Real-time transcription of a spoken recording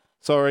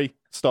Sorry,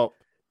 stop.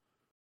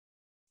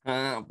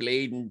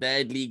 Bleeding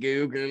deadly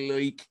Google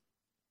like.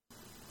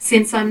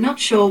 Since I'm not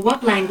sure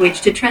what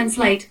language to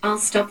translate, I'll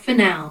stop for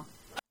now.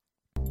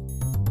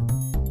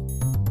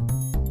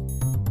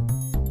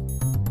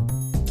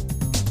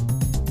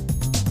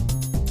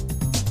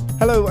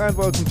 Hello and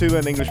welcome to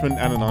An Englishman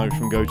and an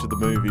Irishman Go to the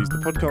Movies, the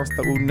podcast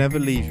that will never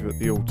leave you at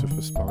the altar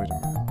for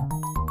Spider-Man.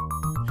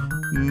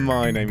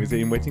 My name is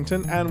Ian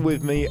Whittington, and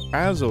with me,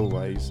 as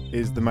always,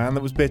 is the man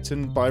that was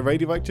bitten by a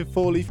radioactive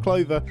four-leaf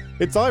clover.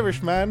 It's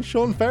Irishman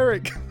Sean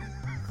Ferrick.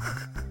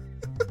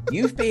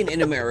 You've been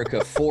in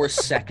America 4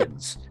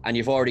 seconds and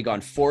you've already gone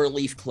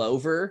four-leaf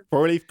clover.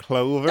 Four-leaf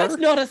clover? That's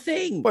not a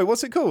thing. Wait,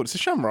 what's it called? It's a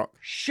shamrock.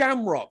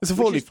 Shamrock. It's a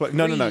four-leaf clover.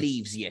 No.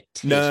 Leaves you.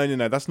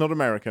 No. That's not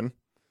American.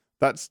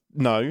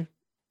 No.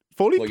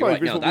 Four-leaf clover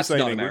right. is what we that's say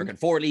not in England. American.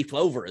 Four-leaf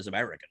clover is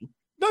American.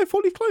 No,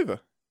 four-leaf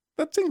clover.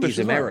 That's English. It's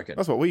as well. American.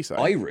 That's what we say.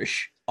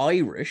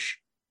 Irish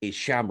is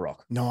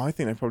shamrock. No, I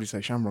think they probably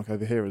say shamrock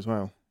over here as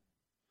well.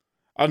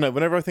 I don't know.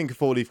 Whenever I think of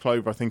four-leaf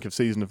clover, I think of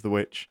Season of the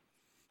Witch.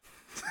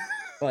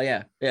 Oh,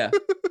 yeah.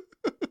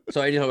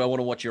 So anytime I want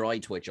to watch your eye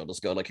twitch, I'll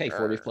just go like, hey,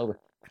 four-leaf clover.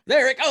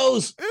 There it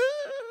goes!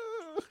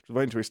 Just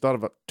wait until we start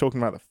talking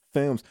about the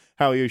films.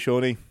 How are you,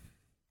 Shawnee?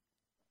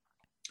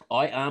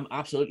 I am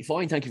absolutely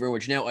fine. Thank you very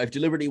much. Now, I've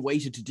deliberately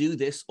waited to do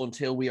this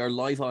until we are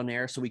live on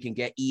air so we can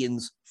get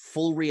Ian's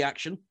full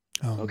reaction.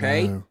 Oh,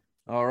 okay? No.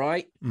 All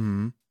right?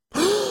 Mm.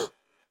 Sean!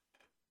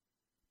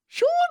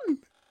 You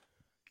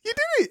did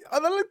it!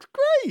 Oh, that looks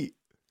great!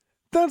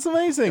 That's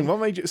amazing. What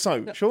made you...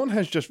 So, Sean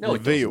has just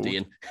revealed... It doesn't,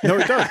 Ian. No,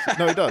 it does.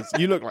 No, it does.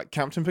 You look like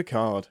Captain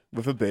Picard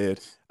with a beard.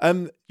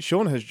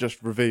 Sean has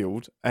just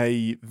revealed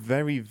a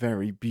very,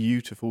 very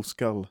beautiful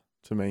skull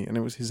to me, and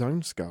it was his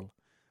own skull.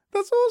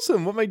 That's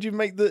awesome. What made you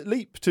make the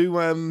leap to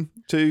Well,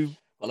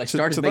 I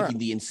started to making that?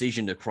 the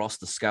incision across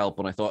the scalp,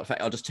 and I thought, in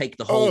fact, I'll just take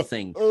the whole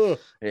thing. No.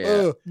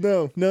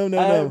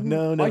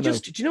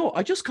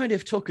 I just kind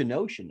of took a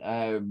notion.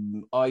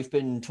 I've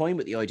been toying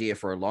with the idea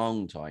for a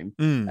long time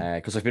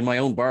because I've been my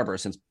own barber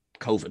since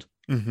COVID.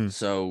 Mm-hmm.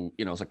 So,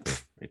 it's like,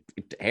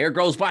 hair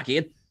grows back,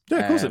 Ian. Yeah,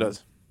 of course it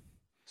does.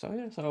 So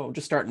I'm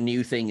just starting a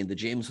new thing in the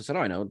gym. So I said,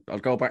 I know, I'll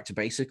go back to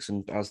basics,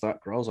 and as that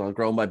grows, I'll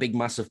grow my big,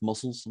 massive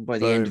muscles, and by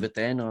the end of it,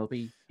 then I'll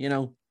be,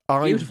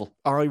 beautiful.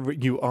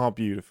 You are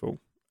beautiful,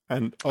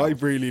 and I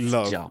really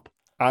love.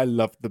 I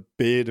love the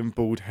beard and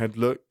bald head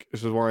look.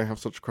 This is why I have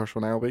such a crush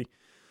on Albie.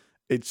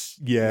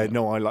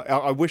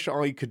 I wish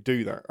I could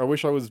do that. I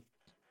wish I was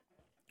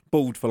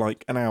bald for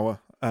like an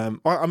hour. I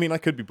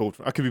could be bald.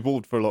 I could be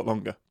bald for a lot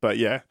longer. But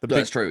yeah,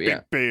 that's true.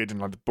 Big beard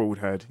and like the bald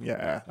head.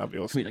 Yeah, that'd be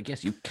awesome. I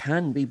guess you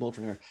can be bald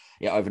from here.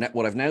 Yeah,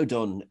 what I've now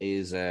done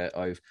is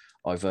I'm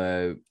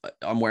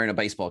wearing a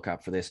baseball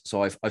cap for this,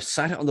 so I've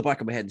sat it on the back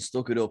of my head and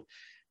stuck it up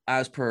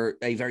as per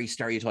a very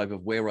stereotype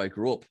of where I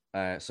grew up.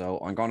 So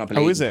I'm gonna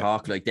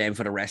talk like them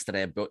for the rest of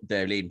their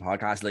leading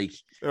podcast. Like,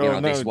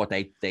 this is what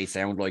they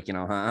sound like,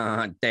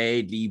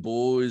 deadly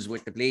boys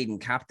with the bleeding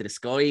cap to the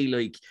sky.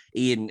 Like,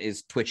 Ian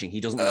is twitching. He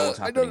doesn't know what's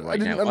happening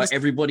right now.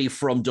 Everybody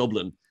from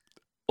Dublin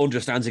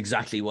understands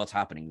exactly what's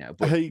happening now.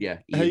 But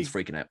Ian's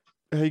freaking out.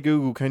 Hey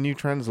Google, can you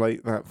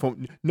translate that for...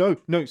 No,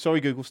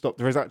 sorry Google, stop.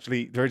 There is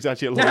actually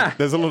a lot.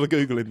 There's a lot of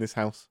Google in this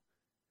house.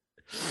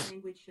 What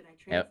language should I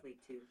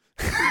translate to?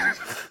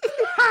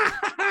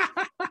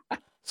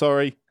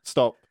 Sorry,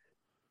 stop.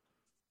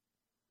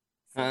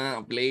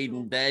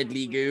 Bleeding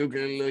deadly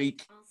Google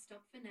like. I'll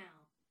stop for now.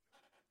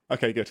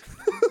 Okay, good.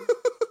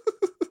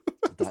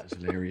 That's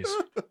hilarious.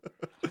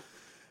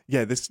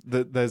 Yeah,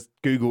 there's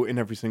Google in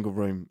every single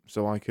room,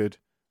 so I could...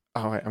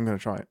 Oh, wait, I'm going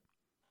to try it.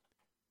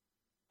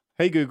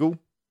 Hey Google,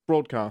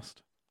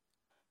 broadcast.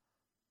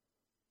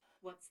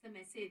 What's the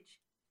message?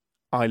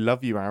 I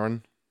love you,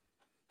 Aaron.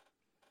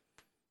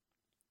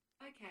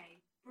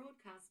 Okay,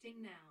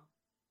 broadcasting now.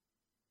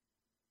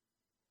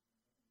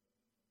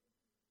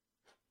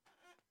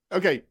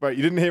 Okay, right,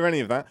 you didn't hear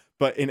any of that,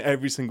 but in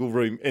every single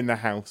room in the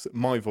house,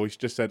 my voice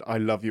just said, I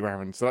love you,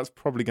 Aaron. So that's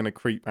probably going to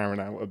creep Aaron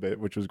out a bit,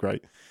 which was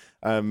great.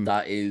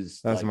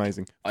 That's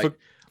amazing. I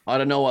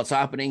don't know what's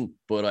happening,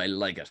 but I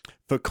like it.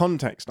 For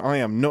context, I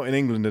am not in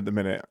England at the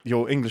minute.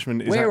 Your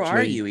Englishman is Where actually...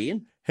 are you,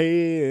 Ian?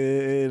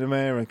 Here in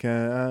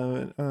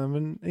America. I'm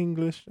an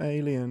English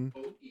alien.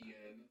 Oh,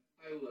 Ian,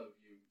 I love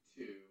you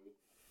too.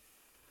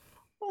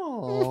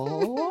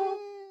 Aww.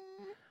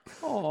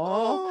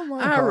 Oh,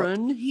 my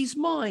Aaron, he's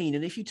mine,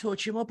 and if you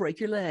touch him, I'll break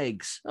your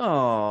legs.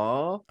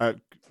 Aww.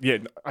 Yeah,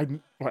 I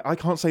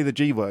can't say the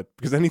G word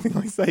because anything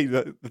I say,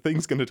 the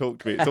thing's going to talk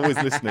to me. It's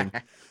always listening.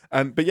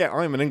 But yeah,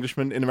 I'm an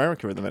Englishman in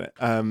America at the minute.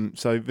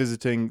 So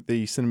visiting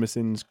the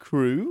CinemaSins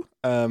crew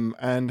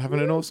and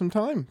having an awesome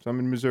time. So I'm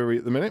in Missouri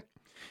at the minute.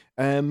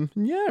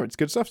 Yeah, it's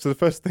good stuff. So the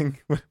first thing,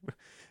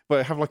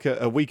 I have like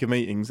a week of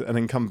meetings and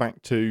then come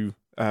back to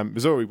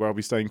Missouri where I'll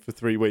be staying for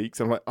 3 weeks.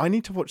 I'm like, I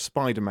need to watch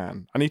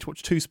Spider-Man. I need to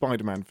watch 2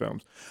 Spider-Man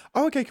films.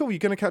 Oh, okay, cool. You're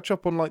going to catch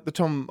up on like the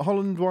Tom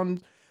Holland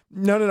one?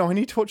 No. I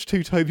need to watch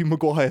 2 Tobey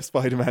Maguire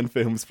Spider-Man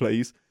films,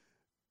 please.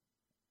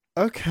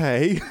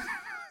 Okay.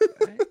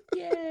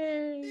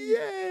 Yay.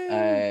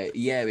 Yay.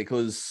 Yeah,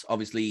 because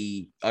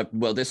obviously,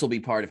 well, this will be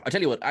part of. I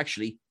tell you what,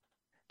 actually,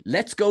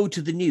 let's go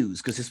to the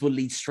news because this will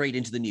lead straight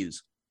into the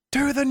news.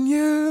 To the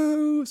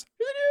news.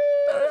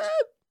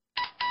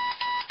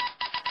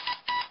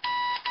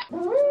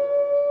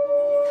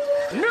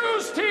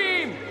 News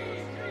team,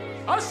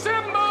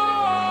 assemble!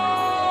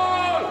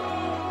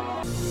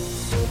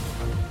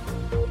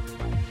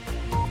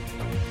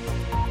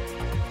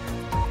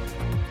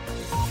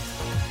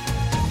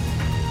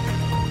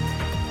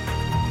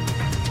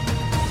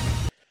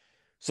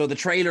 So the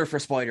trailer for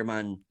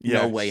Spider-Man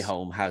No Yes. Way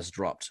Home has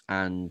dropped,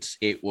 and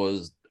it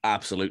was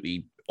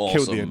absolutely Killed the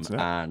awesome,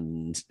 internet.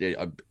 and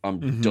I'm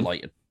Mhm.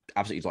 delighted.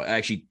 Absolutely delighted.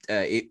 Actually,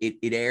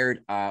 it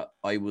aired.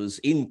 I was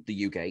in the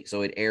UK,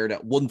 so it aired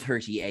at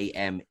 1:30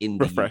 a.m. in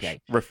the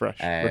UK. Refresh.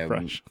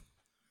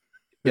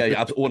 Yeah,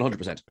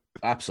 100%.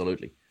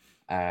 Absolutely.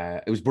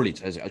 It was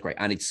brilliant. It was great.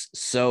 And it's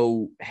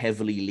so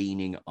heavily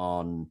leaning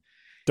on,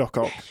 Doc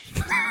Ock.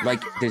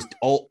 like, there's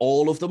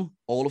all of them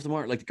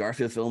are like the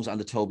Garfield films and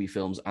the Toby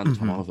films and the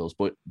Tom Mhm. Holland films.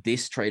 But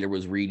this trailer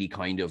was really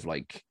kind of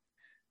like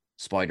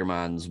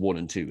Spider-Man's 1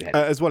 and 2 heavy.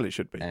 As well, it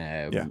should be.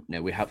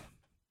 Now we have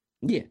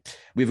a good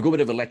bit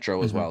of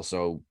electro as Mhm. well.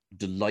 So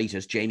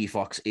delighted. Jamie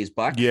Foxx is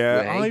back.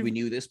 Yeah, Well, hey, we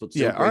knew this, but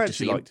still Yeah, great I to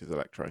see actually him. liked his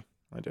electro.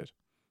 I did.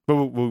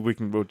 But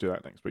we'll do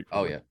that next week.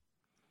 Oh probably. yeah,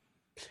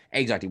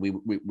 exactly.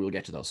 We'll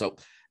get to those. So,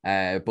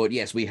 but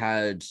yes, we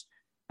had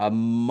a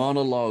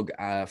monologue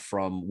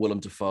from Willem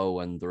Dafoe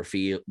and the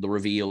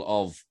reveal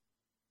of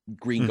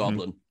Green Mhm.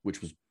 Goblin, which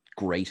was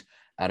great.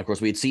 And of course,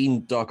 we had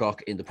seen Doc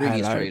Ock in the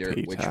previous Hello, trailer,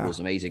 which Peter. was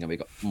amazing, and we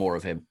got more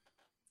of him.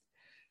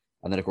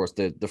 And then, of course,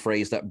 the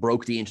phrase that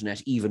broke the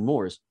internet even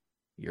more is,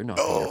 "You're not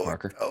Peter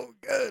Parker." Oh,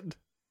 good.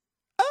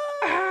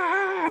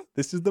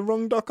 This is the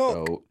wrong Doc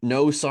Ock. So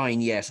no sign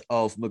yet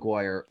of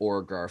Maguire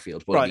or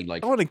Garfield. But right. I mean,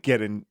 like, I want to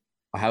get in.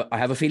 I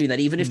have a feeling that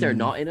even if they're Hmm.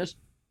 not in it,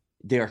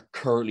 they're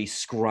currently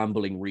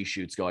scrambling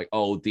reshoots going,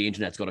 oh, the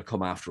internet's going to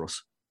come after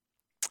us.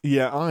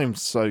 Yeah, I'm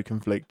so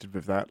conflicted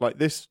with that. Like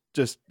this,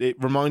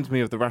 it reminds me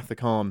of the Wrath of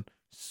Khan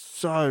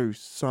so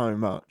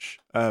much.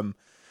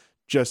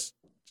 Just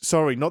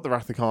sorry, not the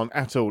Wrath of Khan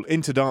at all.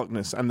 Into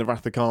Darkness and the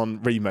Wrath of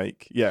Khan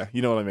remake. Yeah,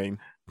 you know what I mean.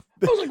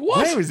 I was like,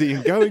 what? Where is he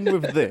going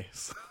with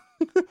this?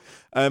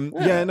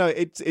 Yeah, no,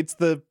 it's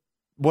the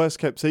worst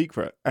kept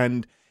secret,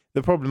 and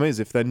the problem is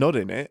if they're not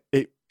in it,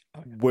 it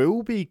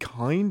will be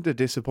kind of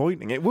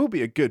disappointing. It will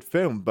be a good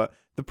film, but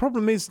the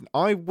problem is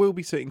I will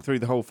be sitting through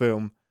the whole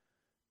film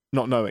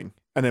not knowing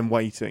and then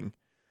waiting.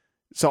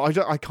 So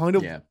I kind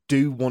of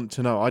do want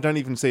to know. I don't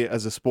even see it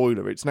as a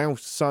spoiler. It's now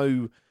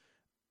so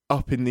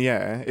up in the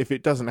air. If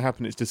it doesn't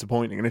happen, it's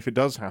disappointing, and if it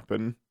does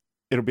happen,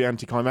 it'll be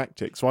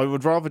anticlimactic. So I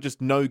would rather just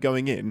know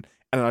going in,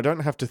 and I don't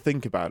have to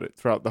think about it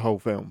throughout the whole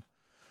film.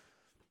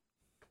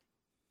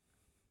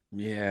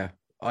 Yeah,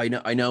 I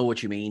know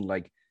what you mean.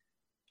 Like,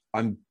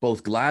 I'm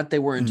both glad they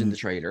weren't in the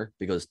trailer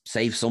because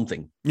save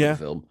something for the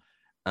film,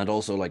 and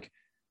also like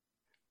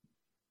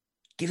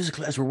give us a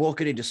clue as we're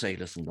walking in to say,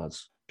 listen,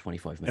 lads,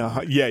 25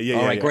 minutes. Yeah.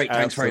 All right, great.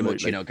 Thanks very much.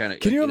 absolutely. You know, kind of.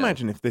 Can you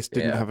imagine if this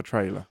didn't have a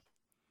trailer?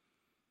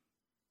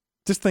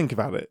 Just think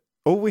about it.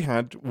 All we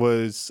had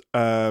was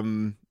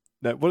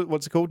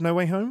what's it called? No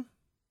Way Home?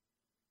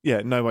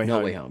 Yeah, No Way Home.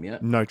 No Way Home, yeah.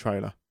 No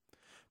trailer.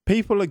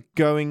 People are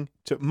going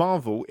to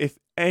Marvel, if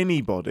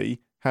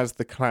anybody has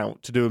the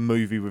clout to do a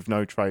movie with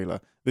no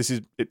trailer.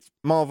 It's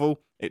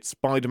Marvel, it's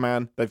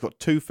Spider-Man. They've got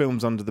 2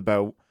 films under the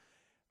belt.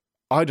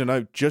 I don't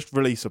know, just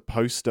release a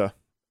poster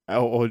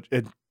or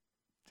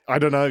I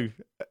don't know.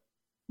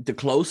 The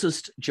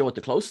closest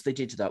they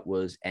did to that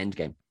was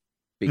Endgame.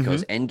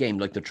 Because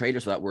Endgame, like the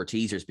trailers for that were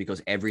teasers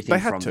because everything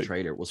from the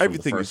trailer was from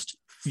the first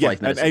 5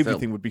 minutes and of the everything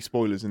film. would be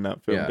spoilers in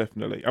that film,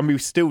 definitely. And we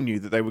still knew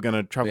that they were going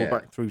to travel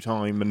back through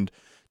time and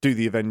do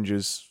the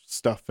Avengers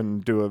stuff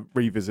and do a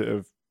revisit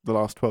of the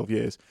last 12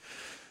 years.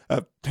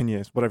 10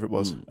 years, whatever it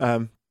was.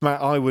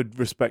 Matt, I would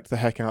respect the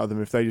heck out of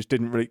them if they just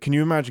didn't really... Can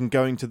you imagine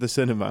going to the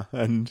cinema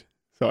and...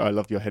 Sorry, I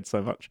love your head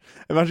so much.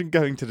 Imagine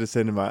going to the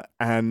cinema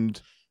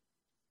and...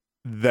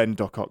 Then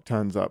Doc Ock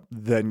turns up,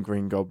 then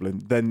Green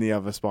Goblin, then the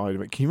other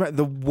Spider-Man. Can you imagine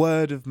the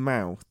word of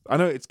mouth? I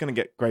know it's going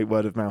to get great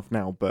word of mouth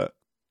now, but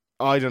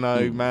I don't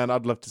know, man.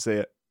 I'd love to see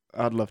it.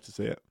 I'd love to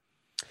see it.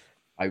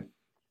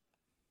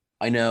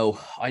 I know.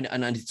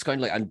 And it's kind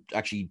of like I'm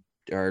actually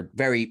our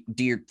very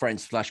dear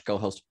friend /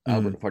 co-host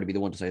Albert will probably be the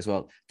one to say as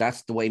well.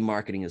 That's the way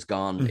marketing has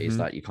gone. Is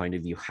that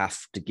you have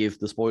to give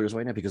the spoilers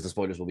right now because the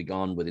spoilers will be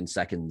gone within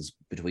seconds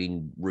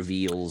between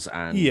reveals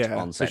and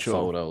on-set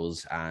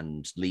photos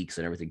and leaks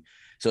and everything.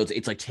 So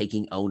it's like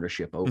taking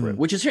ownership over it,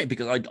 which is great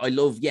because I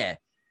love,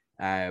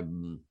 I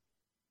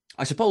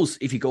suppose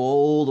if you go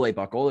all the way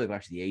back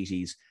to the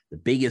 80s, the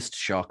biggest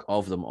shock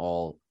of them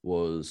all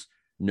was,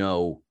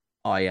 no,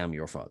 I am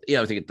your father.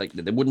 I think like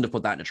they wouldn't have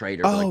put that in a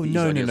trailer. Oh, like,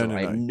 no.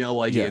 I had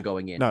no idea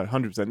going in. No,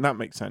 100%. That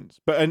makes sense.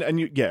 But, and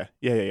you,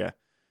 yeah.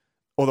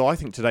 Although I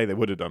think today they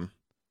would have done.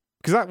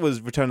 Because that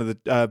was Return of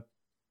the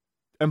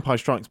Empire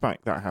Strikes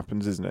Back. That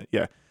happens, isn't it?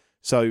 Yeah.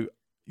 So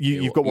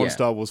you've got one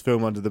Star Wars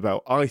film under the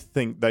belt. I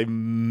think they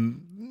might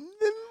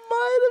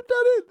have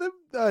done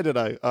it. I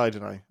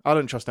don't know. I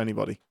don't trust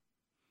anybody.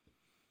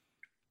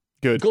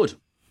 Good. Good.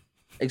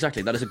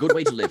 Exactly. That is a good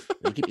way to live.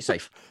 It'll keep you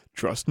safe.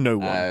 Trust no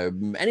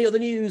one. Any other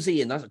news,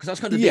 Ian? Because that's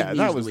kind of the big news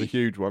that of was the the week.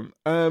 huge one.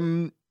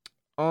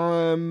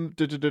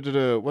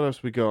 What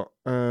else we got?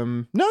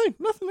 No,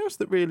 nothing else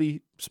that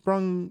really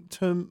sprung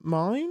to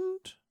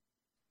mind.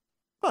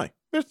 No,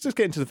 let's just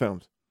get into the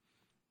films.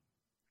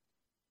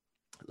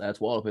 Let's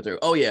wallop it through.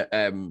 Oh yeah,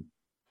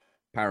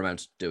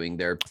 Paramount doing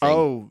their thing.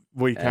 Oh,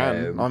 we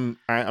can. Um,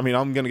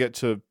 I'm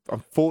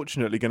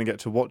unfortunately going to get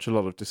to watch a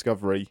lot of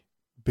Discovery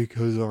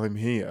because I'm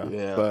here.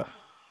 Yeah. But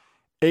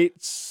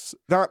it's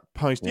that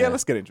post. Yeah, Yeah.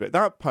 let's get into it.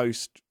 That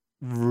post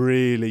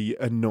really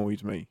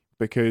annoyed me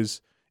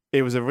because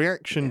it was a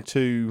reaction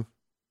to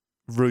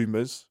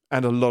rumors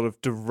and a lot of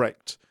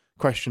direct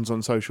questions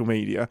on social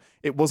media.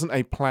 It wasn't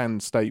a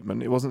planned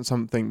statement. It wasn't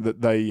something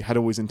that they had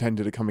always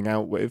intended of coming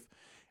out with.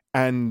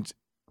 And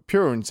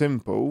pure and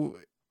simple,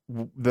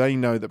 they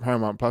know that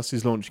Paramount Plus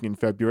is launching in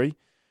February.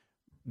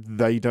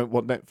 They don't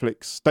want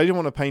Netflix. They don't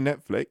want to pay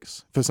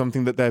Netflix for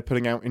something that they're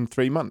putting out in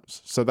 3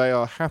 months. So they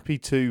are happy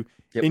to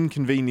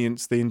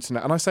inconvenience the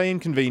internet. And I say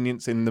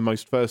inconvenience in the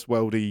most first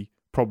worldy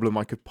problem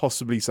I could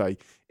possibly say.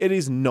 It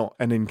is not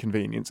an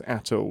inconvenience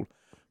at all.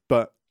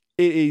 But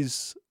it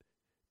is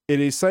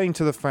saying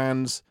to the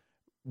fans,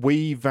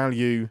 we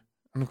value,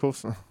 and of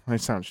course, I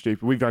sound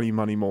stupid, we value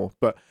money more,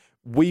 but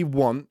we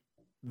want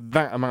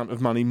that amount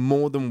of money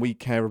more than we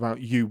care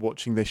about you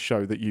watching this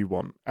show that you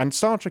want. And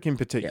Star Trek in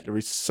particular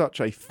is such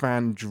a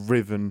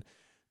fan-driven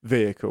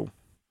vehicle.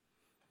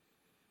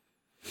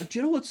 Do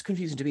you know what's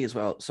confusing to me as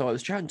well? So I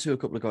was chatting to a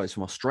couple of guys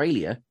from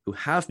Australia who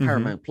have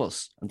Paramount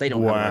Plus, and they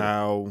don't have it.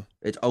 Wow.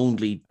 It's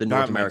only the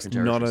North That American makes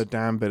territories. not a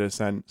damn bit of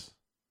sense.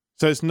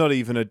 So it's not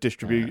even a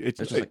distribute. It's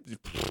just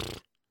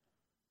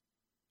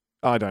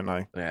I don't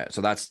know. Yeah,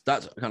 so that's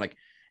kind of like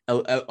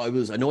I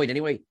was annoyed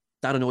anyway.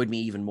 That annoyed me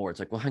even more. It's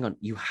like, well, hang on,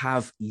 you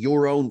have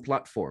your own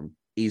platform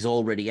is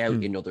already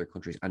out in other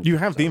countries, and You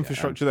have the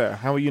infrastructure there.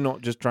 How are you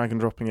not just drag and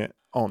dropping it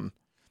on?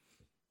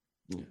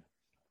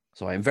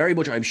 So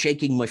I'm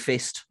shaking my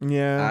fist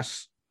Yeah, at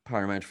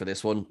Paramount for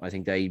this one. I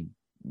think they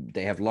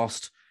have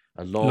lost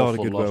a a lot lot of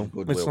goodwill.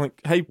 of It's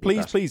like, hey,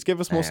 that. please give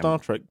us more Star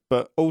Trek,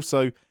 but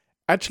also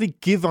actually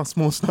give us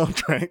more Star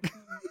Trek.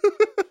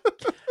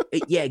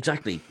 Yeah,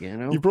 exactly. You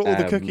know, You brought all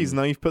the cookies,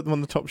 now you've put them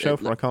on the top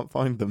shelf where I look- can't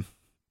find them.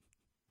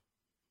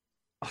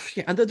 Oh,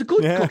 yeah, and they're the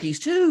good Yeah. cookies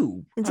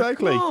too.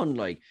 Exactly. Come on,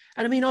 like,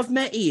 and I mean, I've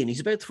met Ian. He's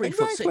about 3'6".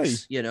 Exactly.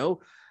 You know,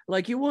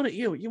 like you want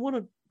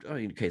to. I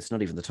mean, okay, it's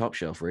not even the top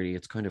shelf, really.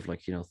 It's kind of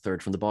like,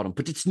 third from the bottom,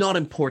 but it's not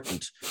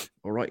important.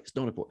 All right, it's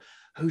not important.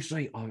 Who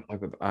did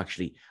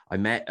I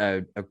met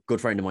a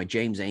good friend of mine,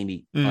 James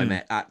Amy. I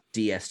met at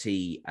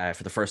DST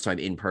for the first time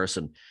in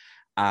person.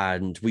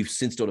 And we've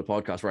since done a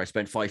podcast where I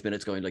spent 5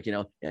 minutes going like,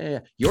 yeah,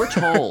 you're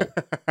tall.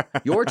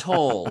 You're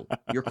tall.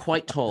 You're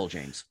quite tall,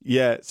 James.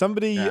 Yeah,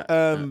 somebody, Yeah.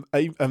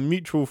 a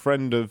mutual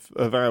friend of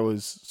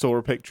ours saw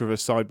a picture of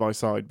us side by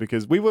side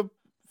because we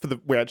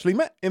actually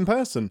met in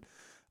person,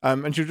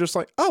 and she was just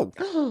like, "Oh,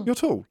 you're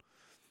tall."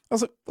 I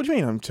was like, "What do you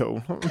mean I'm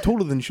tall? I'm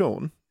taller than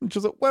Sean." And she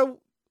was like, "Well,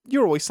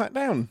 you're always sat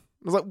down."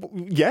 I was like,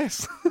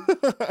 "Yes,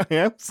 I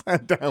am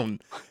sat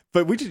down,"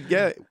 but we just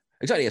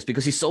Exactly, yes,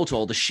 because he's so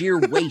tall, the sheer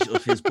weight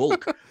of his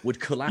bulk would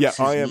collapse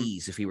his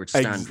knees if he were to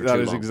stand for too that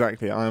long. is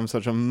exactly it. I am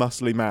such a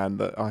muscly man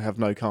that I have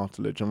no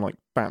cartilage. I'm like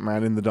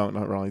Batman in The Dark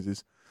Knight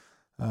Rises.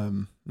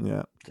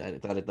 Yeah,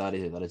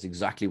 That is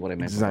exactly what I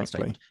meant.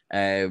 exactly.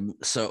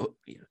 So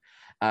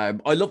I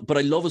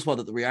love as well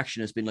that the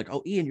reaction has been like,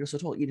 "Oh, Ian, you're so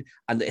tall," Ian.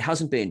 And it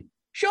hasn't been,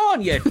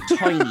 "Sean, you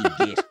tiny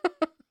git."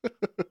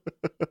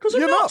 Because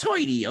I'm You're not not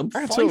tiny. I'm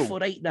at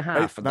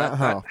 5'8.5", and that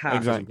half is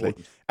exactly.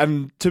 important.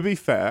 And to be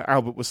fair,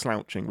 Albert was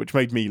slouching, which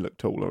made me look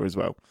taller as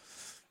well.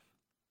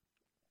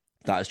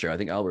 That is true. I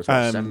think Albert's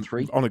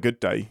 7'3". On a good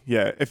day,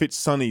 yeah. If it's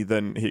sunny,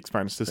 then he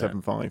expands to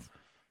 7'5".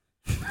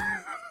 He's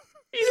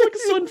like a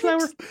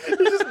sunflower. He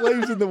just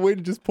waves in the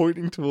wind, just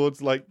pointing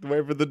towards like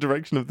wherever the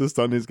direction of the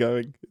sun is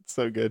going. It's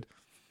so good.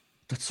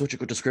 That's such a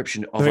good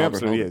description of No, he Albert.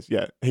 absolutely is.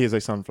 Yeah, he is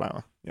a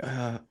sunflower.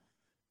 Yeah,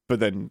 but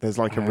then there's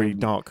like a really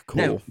dark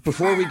core. Now,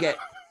 before we get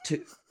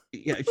to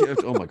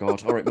oh my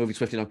god! All right, moving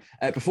swiftly along.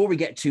 Before we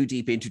get too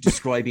deep into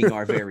describing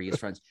our various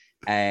friends,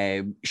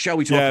 shall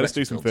we talk? Yeah, about let's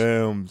do some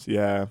films.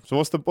 Yeah. So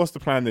what's the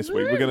plan this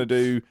week? We're gonna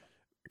do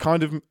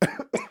kind of.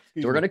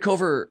 So we're going to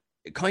cover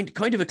kind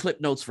of a clip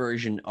notes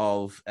version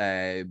of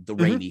the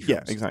Raimi films.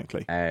 Yeah,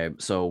 exactly.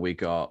 So we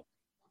got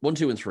 1,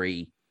 2, and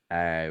 3.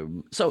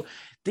 So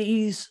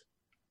these.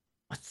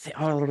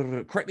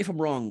 Correct me if I'm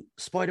wrong.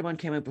 Spider-Man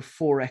came out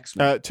before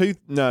X-Men.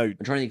 No, I'm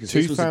trying to think because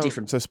this was a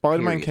different. So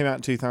Spider-Man period. came out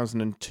in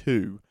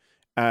 2002,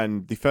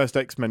 and the first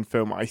X-Men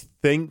film I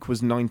think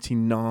was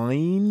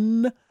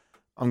 99.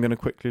 I'm going to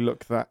quickly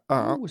look that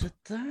up. Oh, was it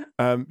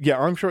that? Yeah,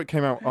 I'm sure it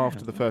came out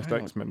after the Damn, first hang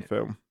on. X-Men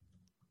film.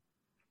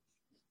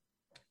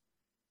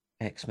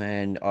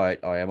 X-Men. I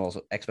am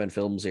also X-Men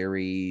film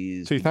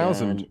series.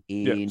 2000. began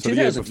Yeah, in so the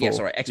year 2000. Yeah, before.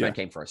 sorry. X-Men Yeah.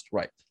 came first.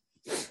 Right.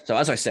 So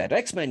as I said,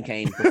 X-Men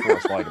came before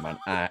Spider-Man.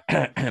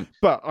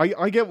 But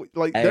I get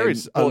like there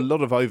is a but-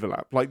 lot of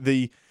overlap. Like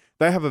the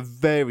they have a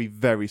very,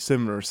 very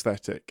similar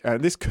aesthetic.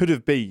 And this could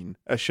have been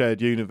a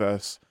shared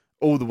universe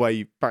all the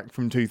way back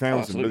from 2000.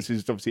 absolutely. This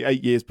is obviously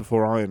 8 years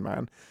before Iron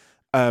Man.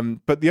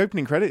 But the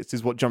opening credits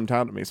is what jumped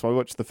out at me. So I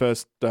watched the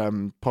first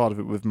part of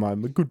it with my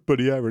good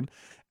buddy Aaron,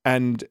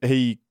 and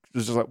he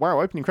was just like, wow,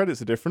 opening credits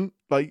are different.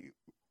 Like,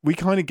 we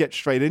kind of get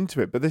straight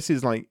into it, but this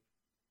is like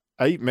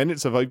 8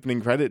 minutes of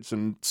opening credits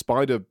and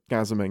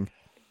spider-gasming.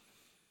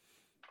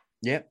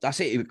 Yeah, that's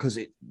it. Because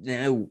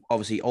now,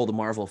 obviously, all the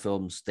Marvel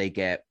films, they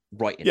get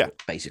right into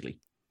it, basically.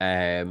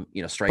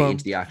 Straight Bum,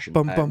 into the action,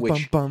 Bum, bum,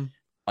 which bum, bum.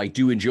 I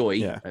do enjoy,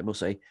 Yeah. I must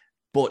say.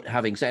 But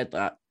having said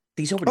that,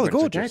 these opening they're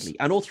credits are gorgeous. deadly.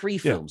 And all three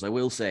films, I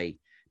will say,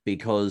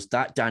 because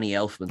that Danny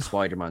Elfman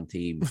Spider-Man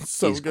theme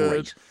So is good.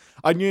 great.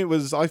 I knew it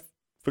was, I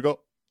forgot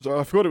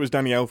it was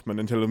Danny Elfman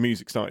until the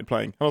music started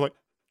playing. I was like,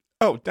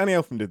 oh, Danny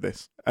Elfman did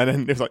this. And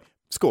then it was like,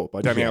 score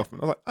by Danny Yeah.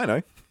 Elfman. I was like, I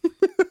know.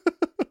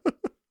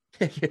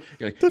 You're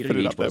like, Don't you put don't it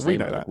need up to put there, his we name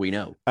know on it. that. We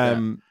know.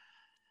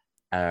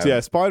 So yeah,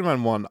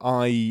 Spider-Man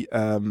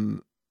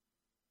 1,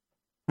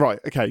 right,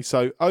 okay,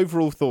 so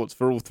overall thoughts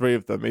for all three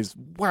of them is,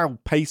 wow,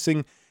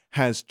 pacing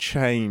has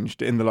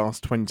changed in the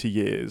last 20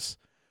 years.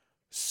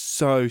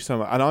 So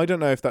much. And I don't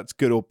know if that's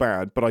good or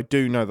bad, but I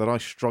do know that I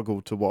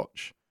struggled to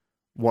watch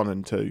 1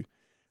 and 2.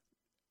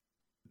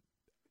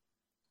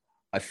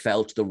 I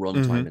felt the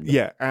runtime in them.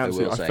 Yeah, I will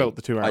absolutely. I say. felt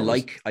the 2 hours.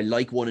 I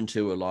like 1 and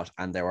 2 a lot,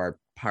 and there are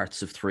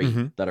parts of 3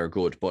 Mhm. that are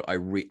good, but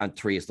and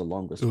 3 is the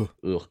longest. Ugh.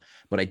 Ugh.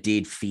 But I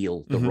did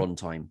feel the Mhm.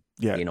 runtime.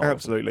 Yeah, in all of them.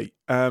 absolutely.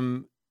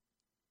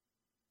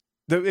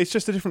 It's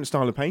just a different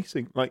style of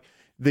pacing. Like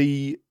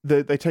they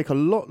take a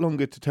lot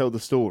longer to tell the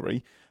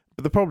story,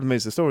 but the problem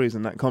is the story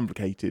isn't that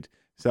complicated.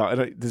 So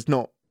there's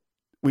not.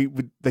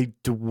 They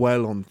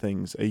dwell on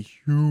things a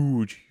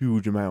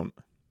huge amount.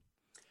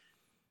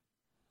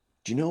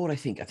 Do you know what I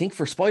think? I think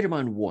for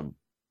Spider-Man 1,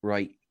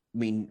 right? I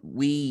mean,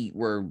 we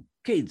were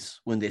kids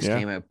when this Yeah.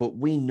 came out, but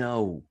we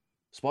know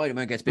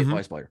Spider-Man gets bit by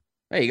a spider.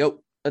 There you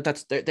go.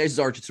 There's his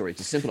origin story. It's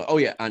a simple. Oh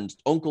yeah, and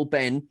Uncle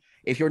Ben.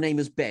 If your name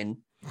is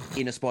Ben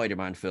in a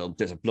Spider-Man film,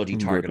 there's a bloody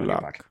target Good on your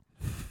luck. back.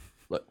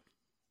 Look.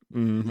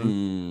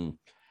 Mhm.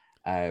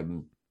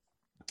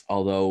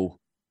 Although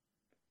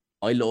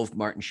I loved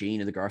Martin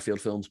Sheen in the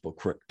Garfield films, but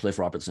Cliff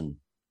Robertson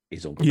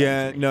is Uncle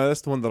Yeah, Ben. no,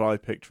 that's the one that I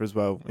picked as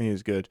well. He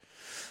is good.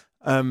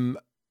 I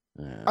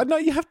know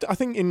you have to. I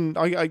think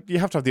you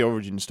have to have the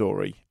origin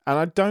story, and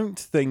I don't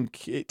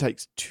think it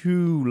takes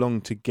too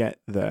long to get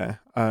there.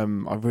 I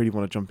really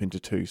want to jump into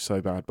 2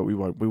 so bad, but we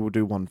won't. We will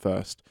do 1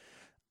 first.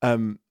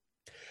 Well,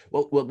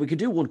 we could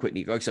do 1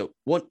 quickly. Like, so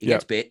 1, he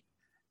gets bit.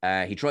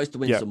 He tries to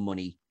win Yeah. some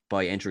money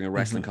by entering a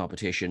wrestling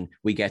competition.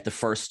 We get the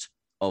first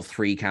of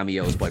 3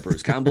 cameos by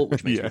Bruce Campbell,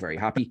 which makes me very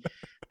happy.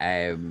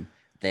 Then,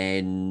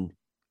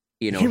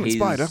 Human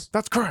spider.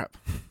 That's crap.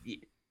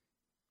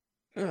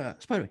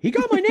 Spider-Man. He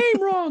got my name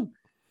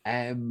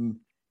wrong.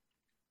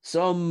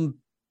 Some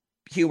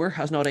humor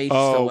has not aged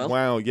so well.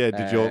 Wow, yeah.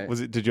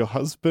 Did your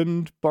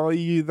husband buy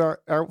you that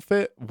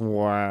outfit?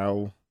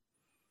 Wow.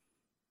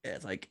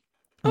 It's like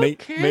Me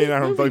okay, and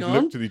Aaron both moving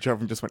on. looked at each other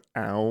and just went,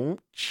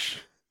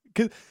 ouch.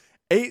 That's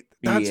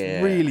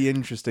Yeah. really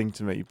interesting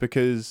to me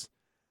because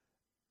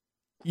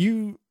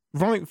you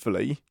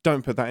rightfully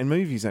don't put that in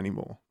movies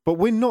anymore. But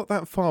we're not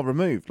that far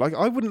removed. Like,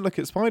 I wouldn't look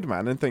at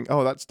Spider-Man and think,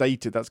 oh, that's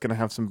dated, that's going to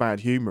have some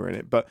bad humour in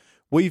it. But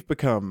we've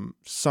become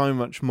so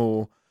much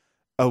more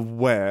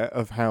aware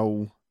of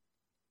how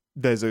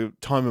there's a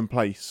time and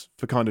place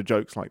for kind of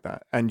jokes like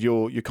that. And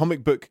your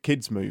comic book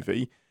kids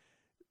movie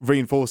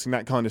reinforcing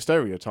that kind of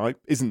stereotype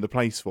isn't the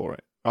place for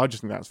it. I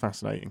just think that's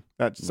fascinating.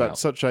 That's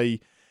such an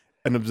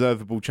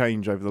observable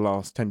change over the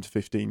last 10 to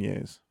 15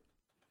 years.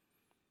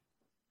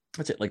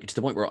 That's it. Like, to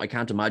the point where I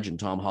can't imagine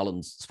Tom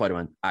Holland's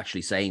Spider-Man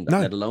actually saying that, No.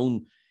 let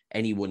alone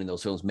anyone in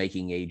those films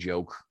making a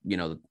joke.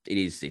 Maybe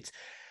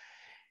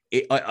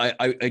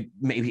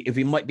if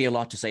it might be a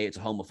lot to say it's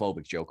a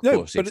homophobic joke, No, but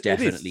but it's it is.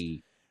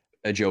 definitely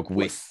a joke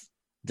with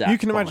that. You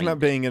can imagine that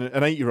behind being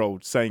an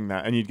 8-year-old saying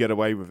that and you'd get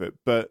away with it.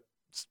 But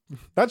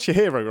that's your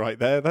hero right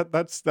there.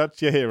 That's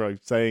your hero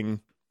saying,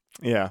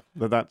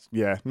 that's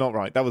not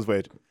right. That was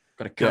weird.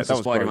 Got to cancel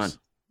Spider-Man. Gross.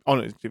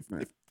 Honest, if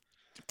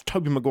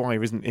Tobey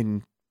Maguire isn't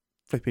in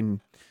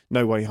flipping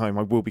No Way Home,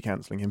 I will be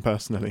cancelling him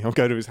personally. I'll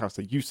go to his house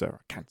and say, you, sir,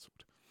 are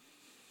cancelled.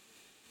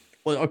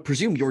 Well, I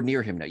presume you're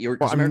near him now. Well,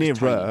 I'm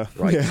nearer.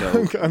 right? Yeah.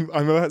 So I'm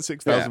about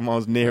 6,000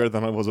 miles nearer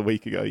than I was a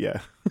week ago,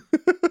 yeah.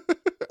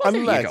 there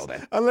you go,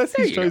 then. Unless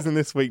There he's you go. chosen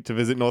this week to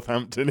visit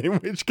Northampton, in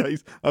which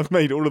case I've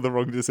made all of the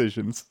wrong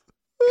decisions.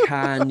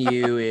 can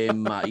you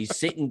imagine? He's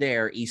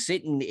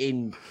sitting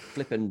in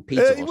flipping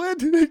Pizza He Hut.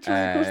 went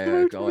literally across the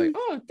road. Going,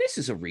 oh, this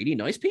is a really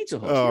nice Pizza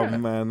Hut. Oh yeah.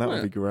 man, that would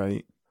Yeah. be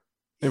great.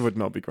 It would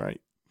not be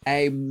great.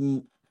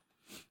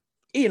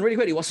 Ian, really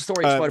quickly, what's the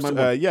story of Spider-Man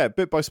 1? Yeah,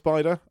 bit by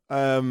spider.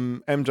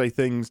 MJ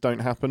things don't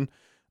happen.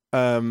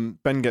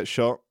 Ben gets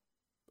shot.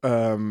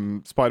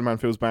 Spider-Man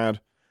feels bad,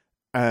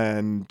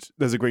 and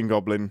there's a Green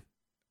Goblin.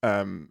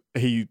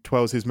 He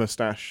twirls his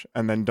mustache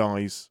and then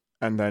dies,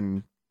 and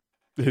then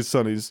his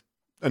son is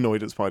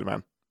annoyed at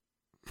Spider-Man.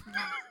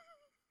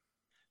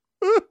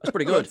 That's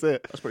pretty good. That's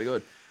it. That's pretty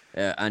good.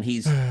 and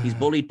he's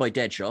bullied by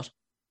Deadshot.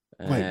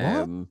 Wait,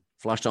 what?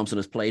 Flash Thompson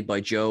is played by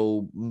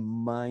Joe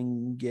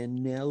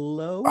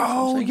Manganiello.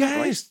 Oh something,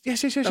 right?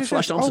 yes. That's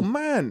Flash Oh Thompson.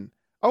 man.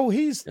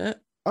 Yeah.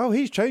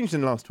 He's Changed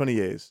in the last 20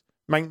 years.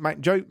 Joe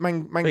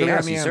Mangliani. He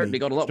has. He's certainly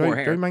got a lot more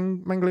hair. Joe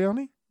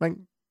Mangliani.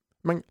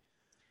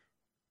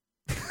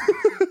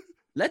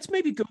 Let's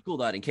maybe Google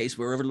that in case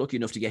we're ever lucky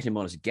enough to get him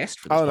on as a guest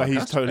for this Oh no, podcast.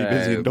 he's totally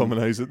busy in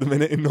Domino's at the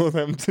minute in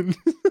Northampton.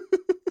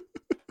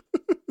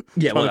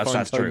 Yeah, well, Trying to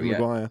that's find true. Tobey Yeah.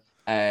 Maguire.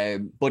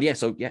 But yeah,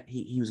 so yeah,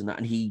 he was in that,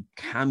 and he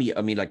cameo.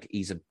 I mean, like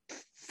he's a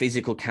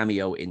physical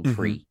cameo in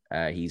 3.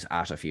 He's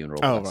at a funeral.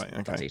 Oh, That's- right,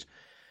 okay.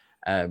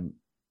 That's it.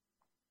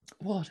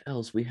 What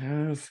else we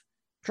have?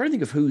 I'm trying to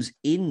think of who's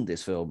in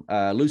this film.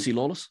 Lucy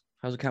Lawless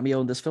has a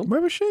cameo in this film.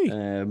 Where was she?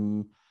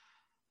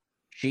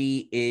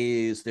 She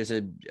is. There's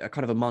a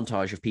kind of a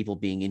montage of people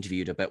being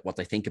interviewed about what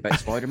they think about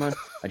Spider-Man,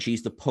 and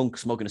she's the punk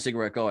smoking a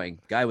cigarette, going,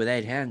 "Guy with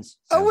 8 hands."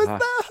 Oh, is Sounds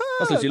that hot." her?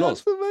 That's Lucy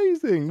Lawless. That's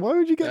amazing. Why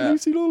would you get Yeah.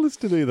 Lucy Lawless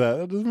to do that?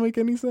 That doesn't make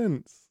any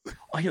sense.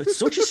 I know, it's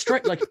such a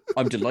straight. Like,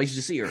 I'm delighted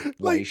to see her. Why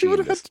Like is she she would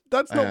in have this? had.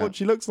 That's not what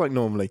she looks like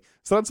normally.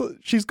 So that's what,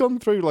 she's gone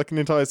through like an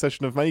entire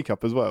session of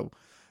makeup as well.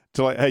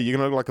 To like, hey, you're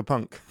gonna look like a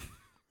punk.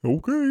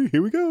 Okay,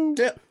 here we go.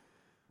 Yeah.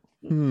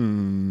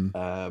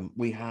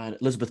 We had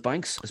Elizabeth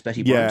Banks as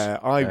Betty Yeah,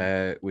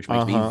 Barnes, which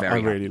makes me very I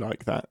happy. really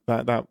like that.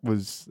 I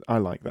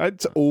like that.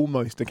 It's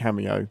almost a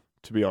cameo,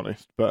 to be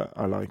honest, but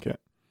I like it.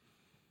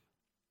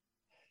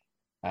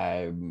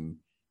 I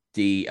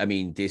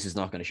mean, this is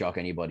not going to shock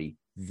anybody.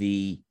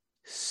 The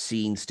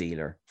scene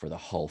stealer for the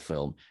whole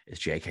film is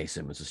J.K.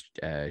 Simmons as J.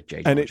 And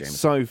Jonah it's Jameson.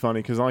 so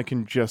funny because I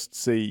can just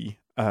see.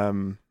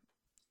 I've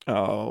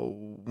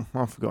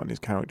forgotten his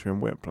character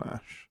in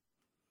Whiplash.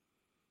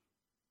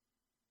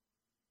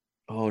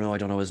 Oh no, I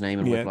don't know his name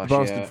in Yeah, Whiplash. the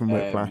bastard yeah. from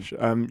Whiplash.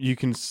 You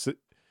can see.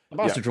 The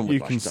bastard from You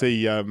Whiplash. can sorry.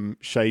 see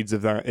shades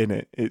of that in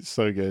it. It's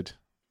so good.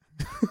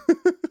 Oh,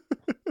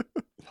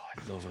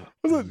 I love it. I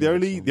was like,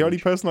 the only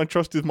person I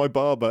trust is my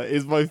barber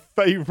is my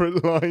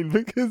favourite line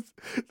because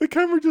the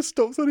camera just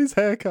stops on his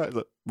haircut. It's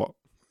like, what?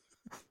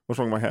 What's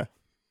wrong with my hair?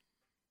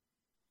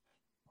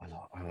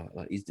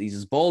 He's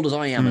as bald as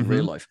I am in Mm-hmm.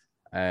 real life,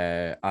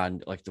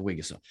 and like the wig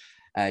is so.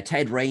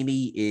 Ted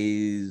Raimi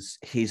is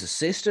his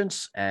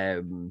assistant,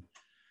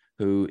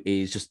 who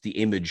is just the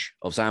image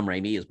of Sam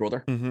Raimi, his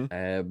brother.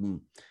 Mm-hmm.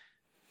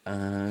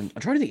 And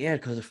I'm trying to think, yeah,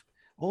 because of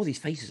all these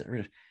faces that are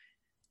in it.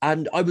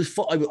 And I was,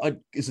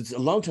 it's a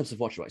long time since I've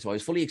watched it, so I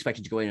was fully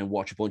expecting to go in and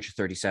watch a bunch of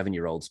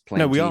 37-year-olds playing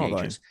No, we are, though.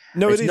 teenagers.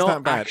 No, It's it is not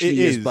that bad. It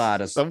actually is as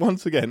bad as-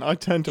 Once again, I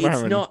turned to It's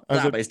Aaron. not I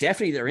that, said, but it's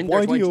definitely they're in their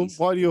why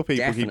 20s. do your people keep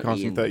Definitely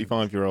casting in them.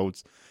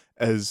 35-year-olds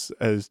as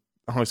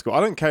high school?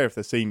 I don't care if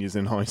they're seniors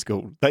in high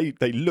school. They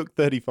look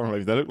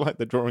 35. They look like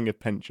they're drawing a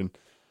pension.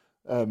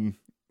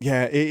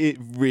 Yeah, it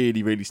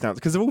really, really stands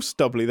because they're all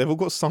stubbly. They've all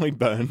got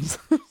sideburns.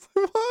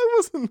 Why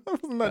wasn't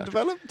that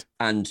developed?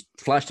 And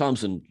Flash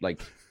Thompson,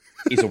 like,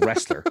 is a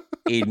wrestler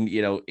in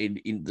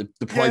the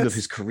prime of Yes.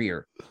 his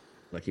career.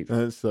 Like, he,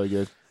 That's so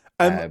good.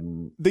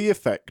 um, The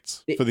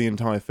effects for the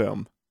entire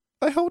film,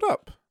 they hold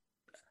up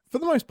for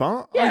the most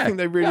part. I yeah, think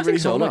they really, I think really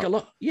so. hold Like up. a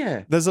lot,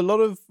 yeah. There's a lot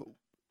of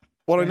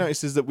what I Yeah.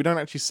 noticed is that we don't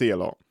actually see a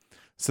lot.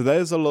 So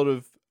there's a lot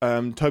of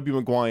Tobey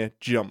Maguire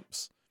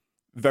jumps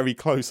very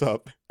close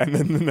up, and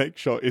then the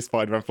next shot is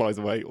Spider-Man flies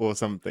away or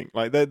something.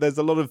 Like there's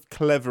a lot of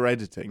clever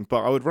editing,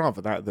 but I would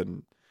rather that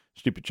than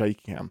stupid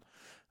shaky cam.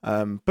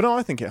 But no,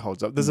 I think it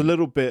holds up. There's a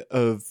little bit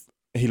of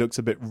he looks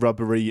a bit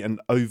rubbery and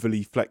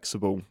overly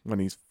flexible when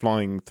he's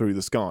flying through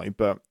the sky,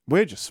 but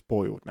we're just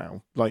spoiled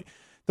now. Like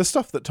the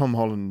stuff that Tom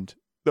Holland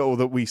or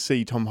that we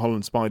see Tom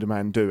Holland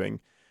Spider-Man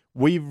doing,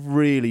 we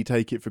really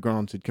take it for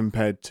granted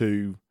compared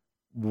to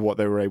what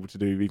they were able to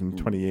do even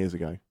 20 years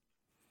ago.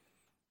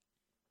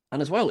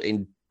 And as well,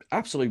 in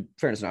absolute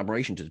fairness and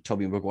admiration to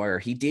Tobey Maguire,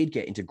 he did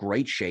get into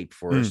great shape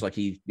for us. Like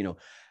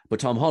but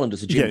Tom Holland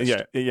is a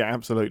gymnast. Yeah,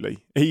 absolutely.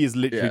 He is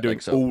literally Yeah, doing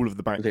like so. all of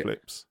the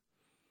backflips.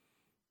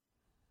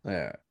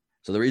 Yeah.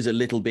 So there is a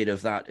little bit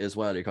of that as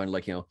well. You're kind of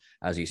like,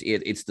 as you see,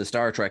 it's the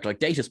Star Trek, like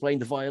Data's playing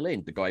the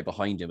violin. The guy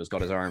behind him has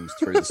got his arms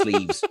through the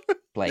sleeves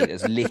playing.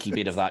 There's a little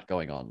bit of that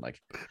going on.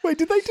 Like, Wait,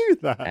 did they do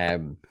that? I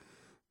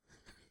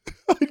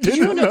did did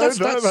you know that's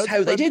that.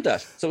 how they did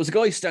that? So it was a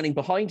guy standing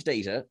behind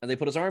Data, and they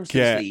put his arms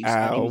through Get the sleeves,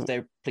 and he was out.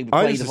 there playing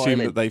I the just assumed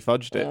violin. that they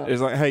fudged it.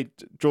 It's like, hey,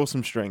 draw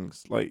some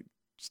strings. Like,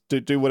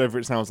 just do whatever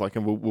it sounds like,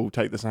 and we'll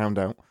take the sound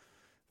out.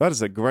 That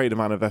is a great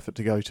amount of effort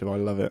to go to. I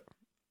love it.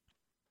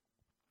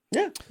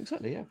 Yeah,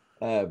 exactly. Yeah.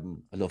 I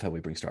love how we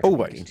bring Star Trek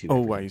back into everything.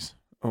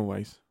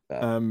 Always.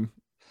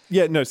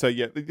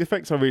 The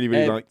effects I really,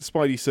 really like. The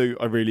Spidey suit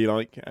I really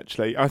like,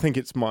 actually. I think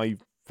it's my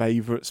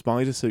favourite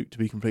Spider suit, to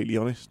be completely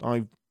honest.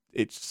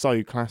 It's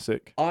so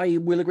classic. I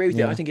will agree with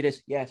you. Yeah. I think it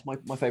is. Yeah, it's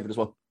my favorite as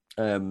well.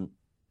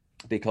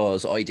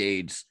 Because I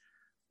did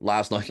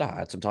last night. I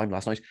had some time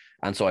last night,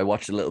 and so I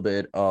watched a little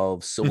bit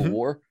of Civil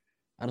War,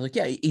 and I was like,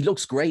 yeah, he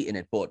looks great in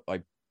it, but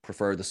I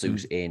prefer the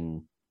suit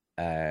in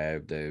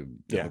the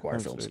Maguire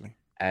films.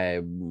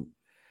 absolutely.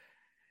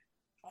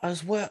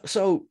 As well.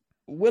 So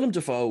Willem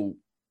Dafoe,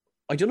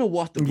 I don't know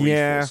what the brief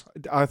Yeah, was.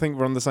 I think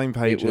we're on the same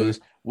page. It was,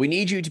 we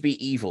need you to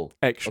be evil.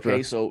 Extra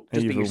Okay, so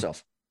just be evil.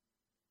 yourself.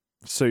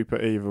 Super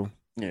evil.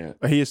 Yeah.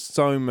 He is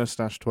so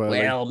mustache twirly.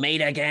 Well,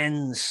 meet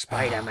again,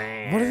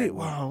 Spider-Man. What is it?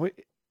 Wow.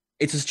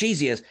 It's as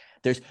cheesy as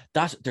there's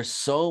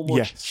so much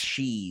Yes.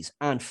 cheese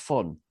and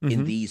fun Mhm.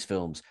 in these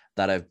films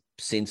that have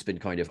since been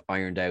kind of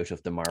ironed out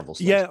of the Marvel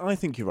slate. Yeah, I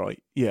think you're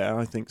right. Yeah,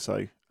 I think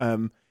so.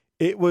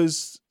 It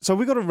was so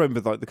we got to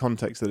remember like the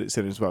context that it's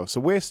in as well. So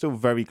we're still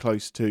very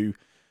close to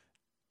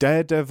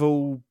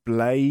Daredevil,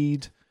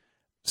 Blade,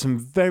 some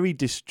very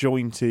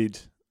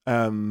disjointed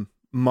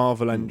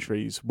Marvel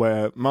entries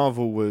where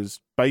Marvel was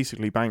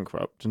basically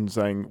bankrupt and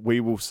saying we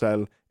will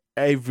sell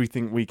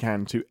everything we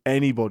can to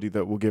anybody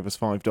that will give us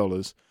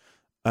 $5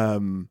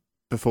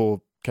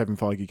 before Kevin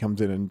Feige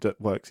comes in and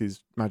works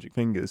his magic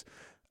fingers.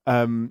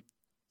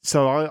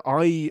 So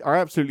I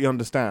absolutely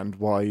understand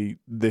why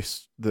the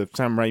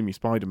Sam Raimi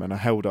Spider-Man are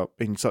held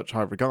up in such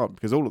high regard,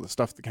 because all of the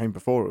stuff that came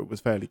before it was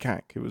fairly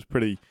cack. It was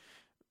pretty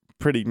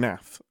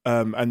naff.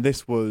 And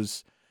this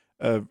was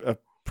a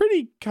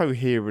pretty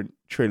coherent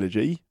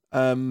trilogy.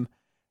 And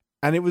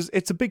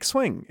it's a big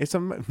swing. It's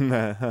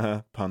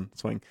a pun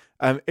swing.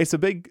 It's a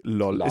big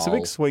lol. It's a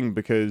big swing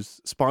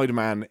because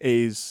Spider-Man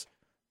is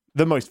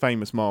the most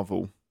famous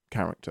Marvel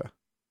character.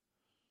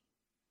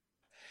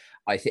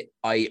 I think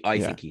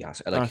he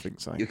has. I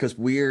think so. Because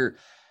we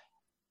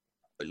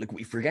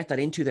forget that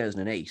in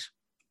 2008,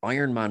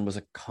 Iron Man was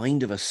a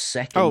kind of a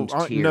second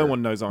tier. No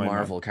one knows Iron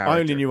Marvel Man. character. I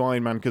only knew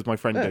Iron Man because my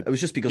friend did. It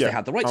was just because they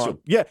had the rights to him.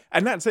 Yeah,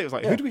 and that's it. It was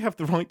like, who do we have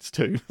the rights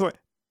to? It's like,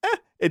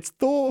 it's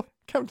Thor,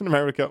 Captain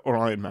America, or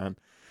Iron Man.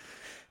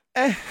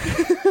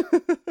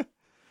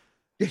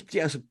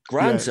 Yes,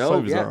 grand.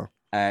 So bizarre.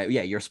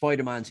 Your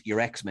Spider-Mans, your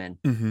X-Men.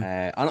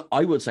 Mhm. And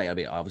I would say, I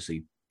mean,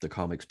 obviously the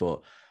comics,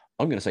 but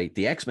I'm going to say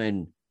the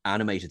X-Men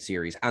animated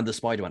series and the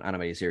Spider-Man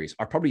animated series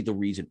are probably the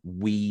reason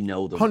we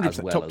know them 100% as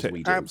well top as tip.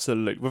 we do.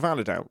 Absolutely, without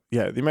a doubt.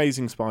 Yeah, the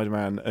Amazing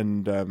Spider-Man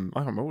and I can't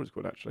remember what it's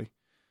called actually.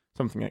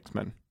 Something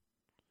X-Men.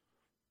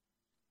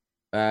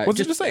 Was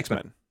it just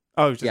X-Men?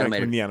 Oh, it was just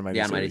X-Men, the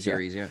animated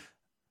series. Yeah.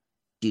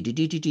 Yeah,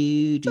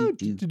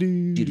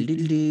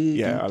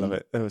 I love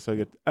it. That was so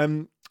good.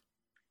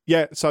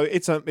 Yeah, so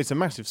it's a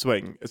massive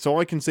swing. So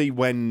I can see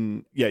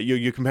when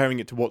you're comparing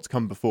it to what's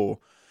come before.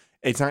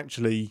 It's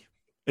actually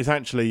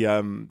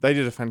they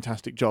did a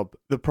fantastic job.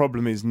 The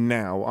problem is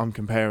now I'm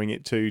comparing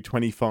it to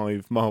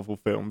 25 Marvel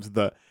films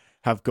that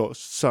have got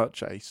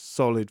such a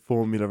solid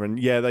formula, and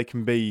yeah, they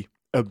can be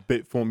a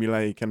bit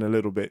formulaic and a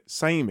little bit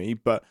samey,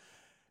 but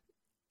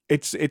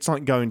it's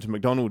like going to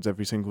McDonald's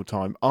every single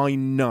time. I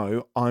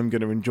know I'm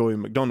going to enjoy a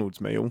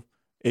McDonald's meal.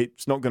 It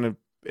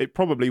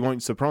probably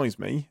won't surprise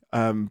me,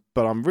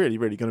 but I'm really,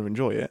 really going to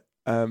enjoy it.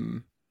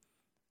 And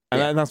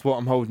that's what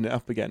I'm holding it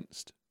up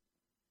against.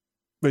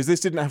 Whereas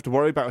this didn't have to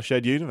worry about a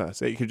shared universe.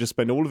 It could just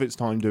spend all of its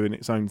time doing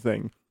its own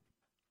thing.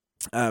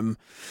 And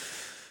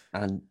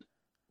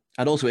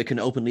also it can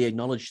openly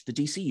acknowledge the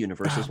DC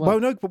universe as well. Well,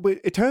 no,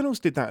 but Eternals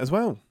did that as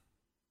well.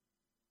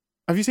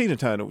 Have you seen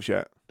Eternals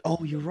yet?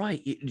 Oh, you're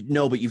right.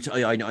 No, but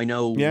I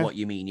know what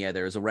you mean. Yeah,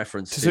 there is a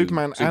reference to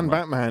Superman and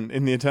Batman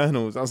in the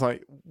Eternals. I was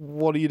like,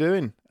 what are you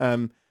doing?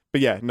 But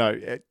yeah, no,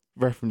 it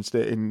referenced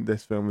it in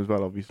this film as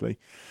well, obviously.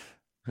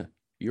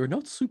 You're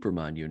not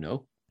Superman, you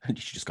know. And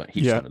he just kind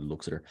of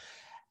looks at her.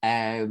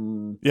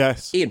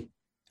 Yes. Ian,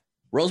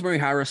 Rosemary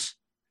Harris,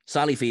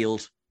 Sally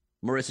Field,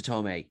 Marissa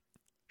Tomei,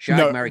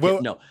 Shag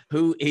Marriott.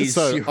 Who is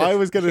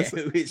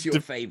who is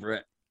your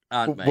favorite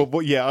Aunt May?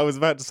 Well, yeah, I was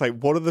about to say,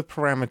 what are the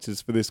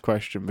parameters for this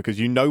question? Because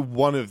you know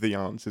one of the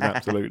answers,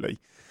 absolutely.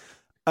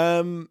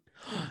 Yeah,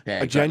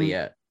 exactly.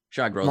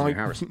 Shag Rosemary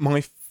Harris. My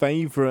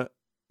favorite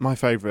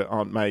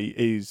Aunt May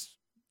is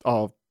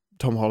Tom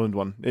Holland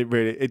one.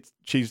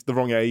 She's the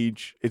wrong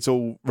age. It's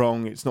all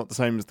wrong. It's not the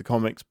same as the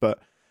comics, but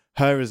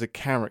her as a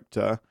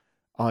character,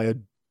 I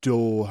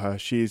adore her.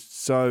 She is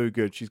so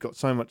good. She's got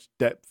so much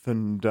depth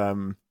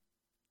and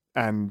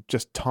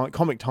just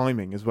comic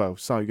timing as well.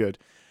 So good.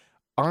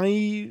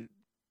 Tobey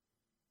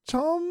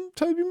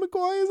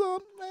Maguire's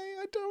Aunt May,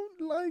 I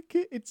don't like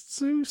it. It's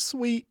too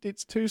sweet.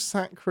 It's too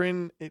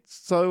saccharine. It's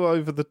so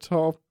over the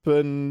top.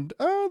 And,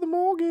 the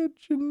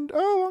mortgage. And,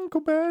 Uncle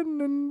Ben.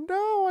 And,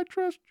 I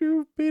trust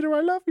you, Peter.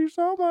 I love you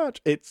so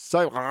much. It's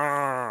so...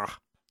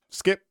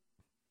 skip.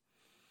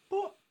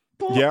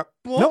 No,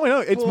 I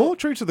know. It's more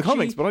true to the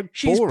comics, but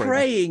she's boring.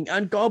 praying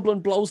and Goblin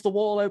blows the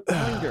wall out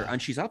behind her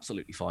and she's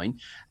absolutely fine.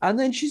 And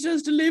then she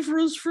says, deliver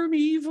us from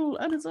evil.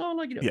 And it's all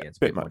like, it's a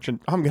bit much. And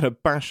I'm going to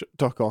bash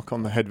Doc Ock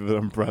on the head with an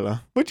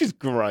umbrella, which is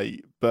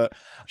great, but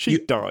she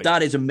died.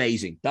 That is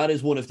amazing. That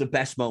is one of the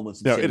best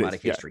moments in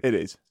cinematic history. It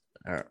is.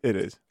 It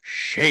is.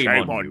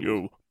 Shame on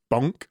you.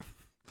 Bonk.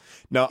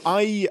 No,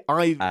 I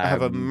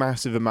have a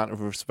massive amount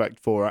of respect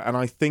for her, and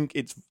I think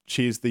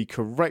she is the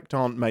correct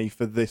Aunt May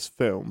for this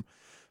film.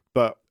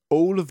 But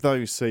all of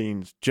those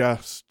scenes,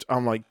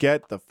 I'm like,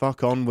 get the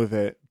fuck on with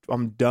it.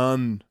 I'm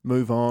done.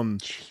 Move on.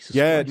 Jesus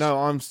Christ. No,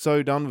 I'm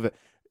so done with it.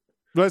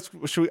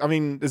 I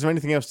mean, is there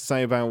anything else to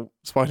say about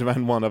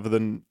Spider-Man 1 other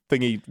than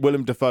thingy?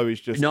 Willem Dafoe is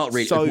just Not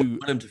really. so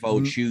Willem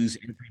Dafoe choose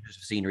every bit of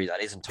scenery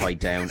that isn't tied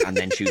down and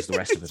then choose the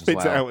rest of it as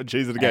spits well. it out and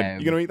choose it again.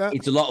 You gonna eat that?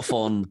 It's a lot of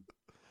fun.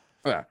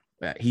 Yeah,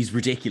 he's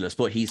ridiculous,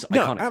 but he's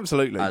No, iconic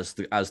absolutely. as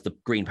the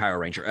Green Power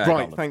Ranger. Right,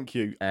 Goblin. thank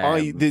you.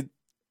 I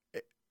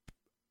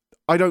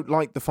don't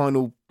like the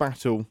final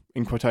battle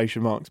in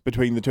quotation marks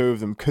between the two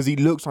of them because he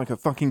looks like a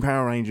fucking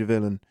Power Ranger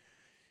villain.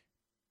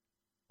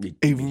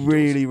 He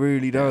really,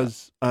 really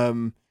does.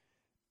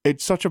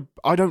 It's such a.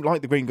 I don't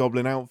like the Green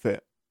Goblin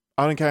outfit.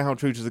 I don't care how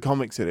true to the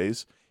comics it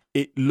is.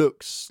 It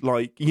looks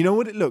like, you know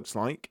what it looks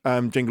like?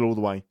 Jingle All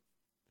the Way.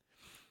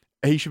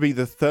 He should be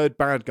the third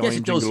bad guy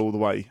in Jingle All the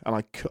Way, and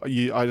I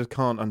just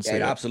can't unsee it.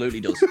 It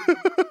absolutely does.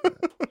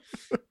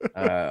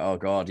 Oh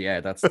god, yeah,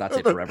 that's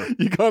it forever.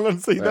 You can't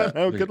unsee that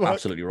now. Good luck.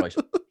 Absolutely right.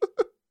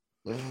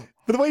 But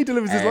the way he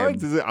delivers his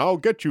lines is, "I'll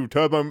get you,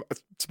 Turbo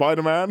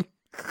Spider-Man."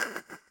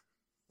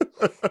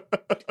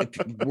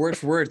 Word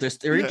for word,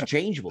 they're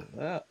interchangeable.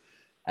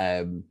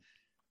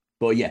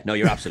 But yeah, no,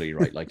 you're absolutely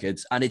right. Like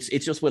it's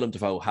just Willem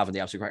Dafoe having the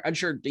absolute crack. And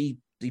sure, the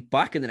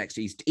back in the next,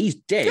 he's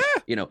dead.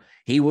 Yeah. You know,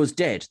 he was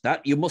dead.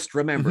 That you must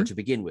remember to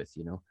begin with.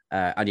 You know,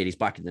 and yet he's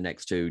back in the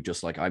next two,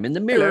 just like I'm in the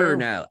mirror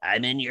now.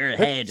 I'm in your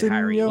head, It's in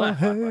Harry. your Wah,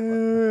 wah, wah,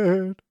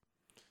 wah. head.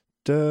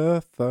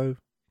 Dafoe.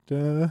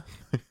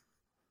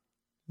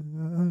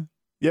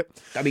 Yep.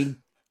 I mean,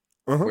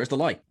 where's the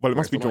lie? Well, it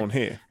must be Where's the drawn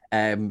here.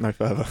 lie? No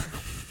further.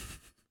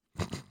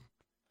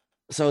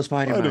 So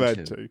Spider-Man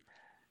Spider-Man 2.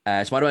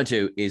 2. Spider-Man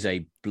 2 is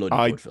a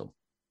bloody good film.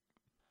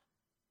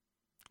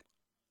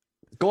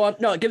 Go on.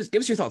 No, give us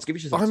your thoughts. Give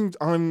us your thoughts.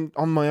 I'm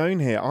on my own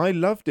here. I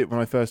loved it when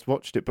I first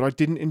watched it, but I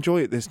didn't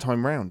enjoy it this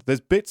time round. There's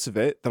bits of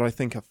it that I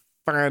think are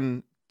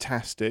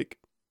fantastic.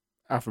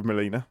 Alfred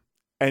Molina,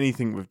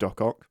 anything with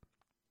Doc Ock.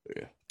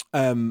 Yeah.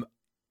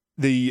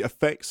 The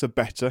effects are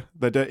better.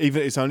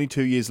 Even it's only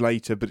 2 years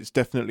later, but it's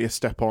definitely a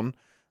step on.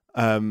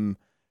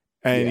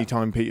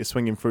 Anytime Peter's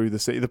swinging through the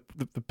city, the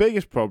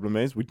biggest problem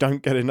is we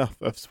don't get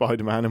enough of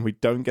Spider-Man and we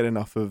don't get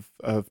enough of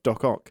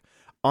Doc Ock.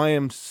 I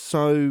am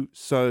so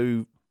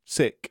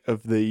sick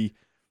of the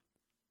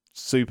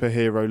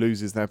superhero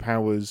loses their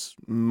powers,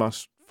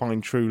 must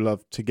find true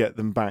love to get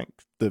them back.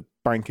 The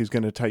bank is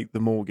going to take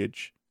the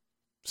mortgage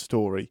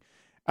story.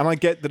 And I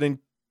get that in...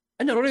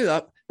 And not only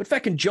that, but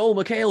fucking Joel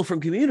McHale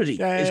from Community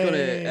is going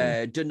to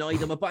Yay. deny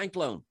them a bank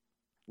loan.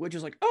 Which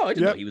is like, oh, I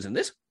didn't know he was in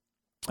this.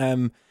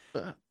 But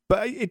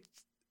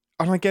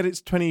and I get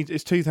it's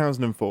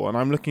 2004, and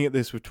I'm looking at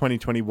this with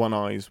 2021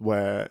 eyes,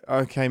 where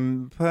okay,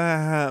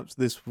 perhaps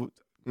this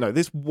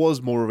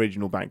was more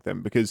original back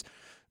then because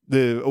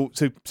the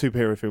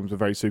superhero films were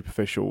very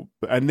superficial,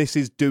 and this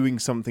is doing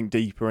something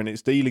deeper, and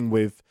it's dealing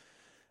with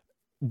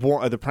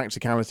what are the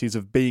practicalities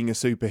of being a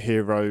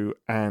superhero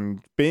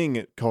and being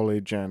at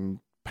college and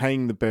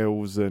paying the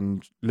bills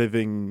and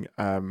living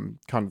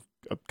kind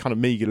of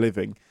meager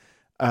living.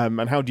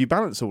 And how do you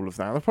balance all of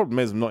that? The problem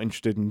is I'm not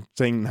interested in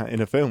seeing that in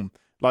a film.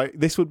 Like,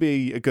 this would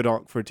be a good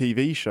arc for a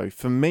TV show.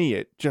 For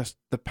me,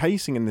 the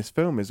pacing in this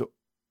film is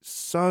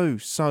so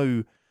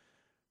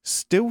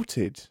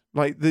stilted.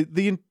 Like,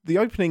 the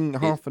opening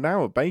half an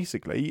hour,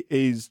 basically,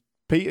 is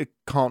Peter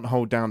can't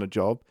hold down a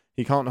job.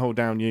 He can't hold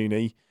down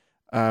uni.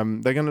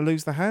 They're going to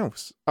lose the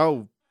house.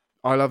 Oh,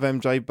 I love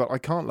MJ, but I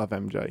can't love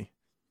MJ.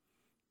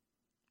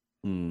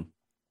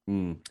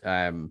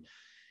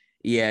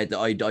 Yeah,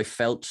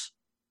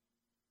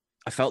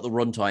 I felt the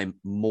runtime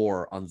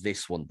more on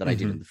this one than I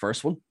did in the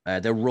first one.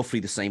 They're roughly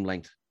the same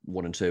length,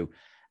 1 and 2.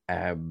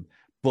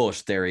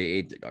 But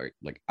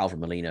like Alfred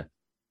Molina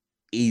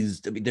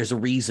is. I mean, there's a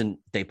reason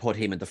they put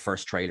him in the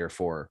first trailer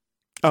for.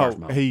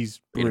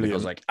 He's brilliant.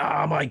 Because like,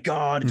 oh my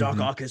god, Doc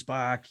Ock is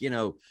back. You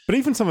know. But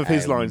even some of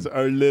his lines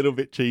are a little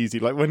bit cheesy.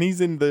 Like when he's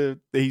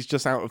he's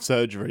just out of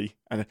surgery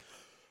and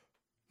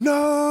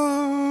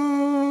no.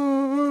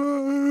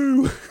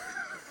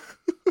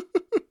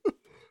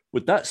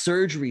 With that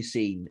surgery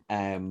scene,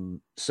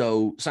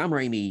 so Sam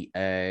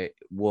Raimi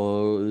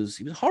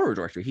was a horror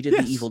director. He did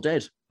the Evil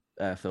Dead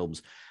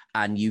films,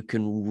 and you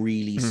can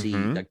really see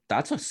like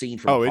that's a scene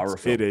from a horror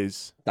film. It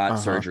is that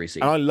surgery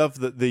scene. And I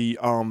love that the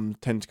arm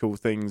tentacle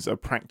things are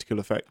practical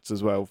effects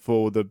as well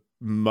for the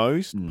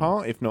most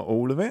part, if not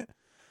all of it,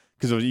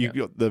 because you've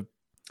got the.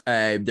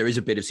 There is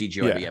a bit of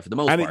CGI, but for the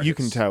most part, and you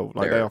can tell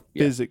like they are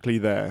physically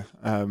there.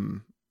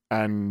 And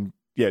I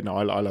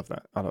love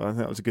that. I think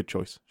that was a good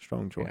choice,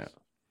 strong choice. Yeah.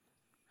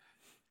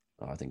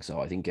 I think so.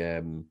 I think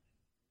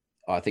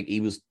he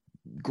was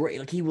great.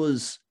 Like he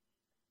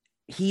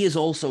is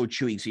also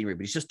chewing scenery,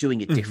 but he's just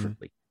doing it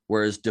differently.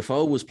 Whereas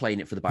Dafoe was playing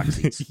it for the back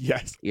seats.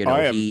 Yes, you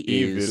know, he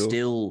is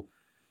still.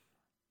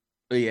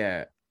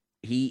 Yeah,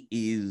 he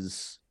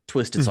is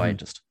twisted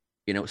scientist.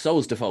 You know, so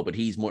is Dafoe, but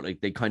he's more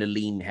like they kind of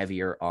lean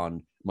heavier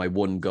on my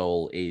one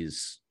goal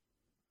is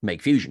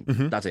make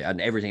fusion. That's it, and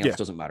everything else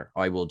doesn't matter.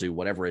 I will do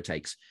whatever it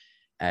takes.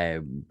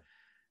 And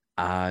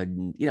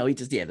you know, he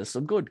just there's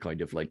some good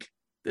kind of like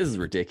This is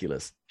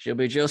ridiculous. She'll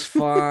be just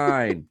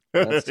fine.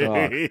 Let's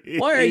talk.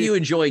 Why are you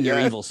enjoying your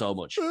evil so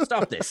much?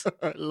 Stop this.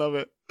 I love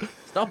it.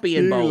 Stop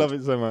being You bold. love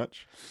it so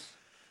much.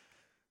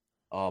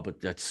 Oh,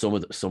 but that's some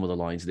of the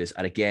lines of this.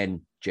 And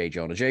again, J.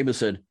 Jonah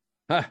Jameson.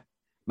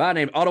 Man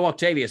named Otto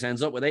Octavius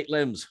ends up with 8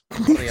 limbs.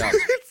 What are the odds?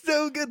 It's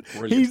so good.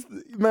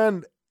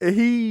 Brilliant.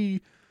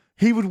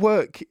 He would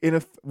work in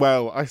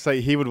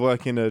he would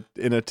work in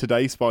a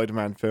Today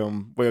Spider-Man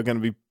film. We're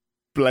going to be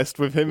blessed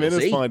with him in a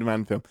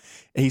Spider-Man film.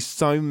 He's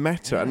so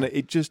meta, and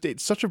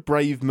it's such a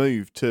brave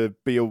move to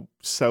be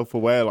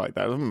self-aware like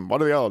that.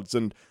 What are the odds?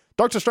 And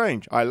Doctor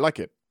Strange, I like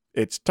it.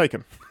 It's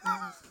taken.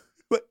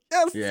 But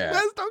yes,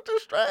 where's Doctor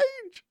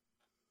Strange?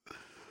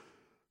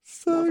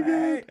 So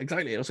good.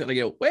 Exactly. I was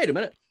like, wait a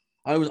minute.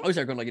 I was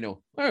there going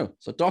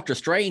so Doctor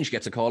Strange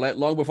gets a call out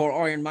long before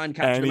Iron Man,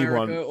 Captain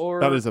America, or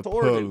that is a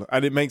Thor pull, did.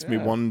 and it makes me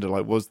wonder.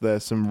 Like, was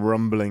there some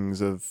rumblings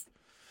of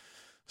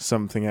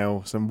something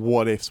else? And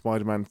what if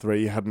Spider-Man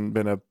 3 hadn't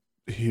been a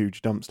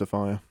huge dumpster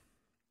fire?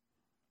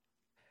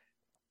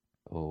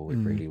 Oh, it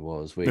really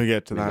was. We'll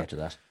get to that.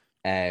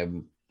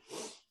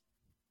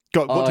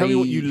 Tell me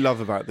what you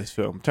love about this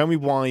film. Tell me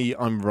why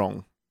I'm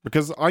wrong,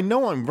 because I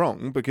know I'm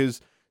wrong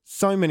because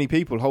so many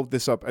people hold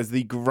this up as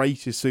the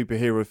greatest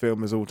superhero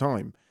film of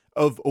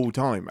all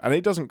time, and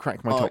it doesn't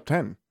crack my top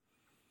 10.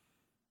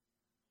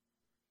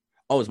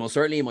 Oh, it's most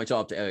certainly in my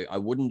top 10.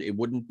 It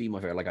wouldn't be my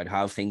favorite. Like, I'd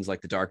have things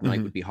like The Dark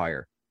Knight would be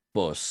higher,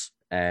 but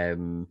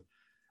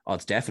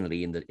it's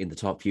definitely in the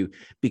top few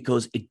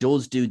because it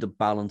does do the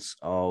balance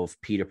of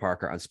Peter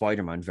Parker and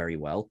Spider-Man very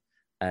well.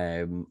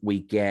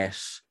 We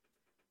get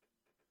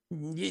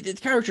the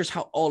characters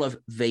all have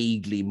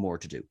vaguely more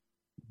to do,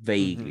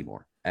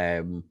 more.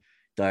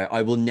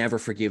 I will never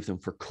forgive them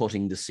for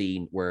cutting the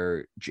scene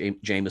where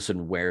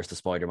Jameson wears the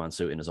Spider-Man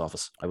suit in his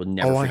office. I will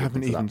never. I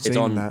haven't even seen It's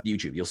on that.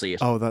 YouTube. You'll see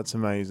it. Oh, that's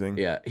amazing.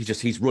 Yeah,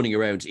 he's running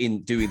around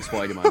in doing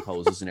Spider-Man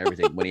poses and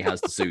everything when he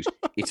has the suit.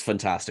 It's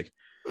fantastic.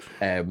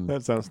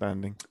 That's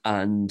outstanding.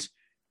 And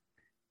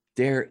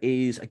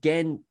there's 1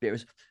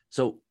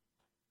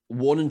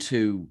 and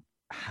 2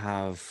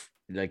 have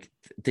like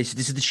this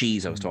is the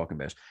cheese I was talking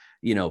about.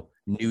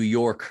 New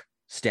York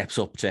steps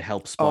up to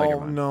help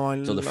Spider-Man. Oh,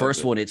 no, so the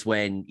first one, it's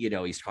when,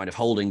 he's kind of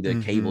holding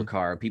the cable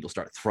car and people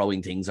start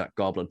throwing things at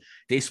Goblin.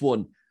 This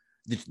one,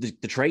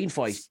 the train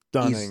fight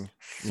Stunning. is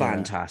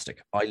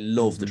fantastic. I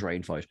love the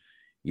train fight.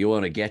 You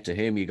want to get to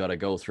him, you got to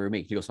go through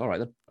me. He goes, all right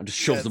then, and just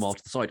shoves them off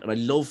to the side. And I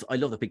love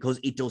that because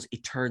it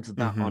turns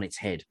that on its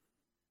head.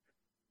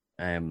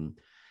 And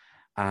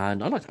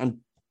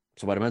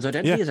Spider-Man's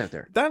identity is out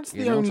there. That's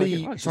the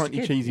only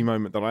slightly cheesy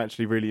moment that I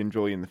actually really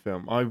enjoy in the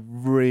film. I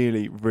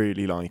really,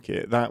 really like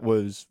it. That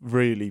was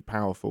really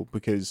powerful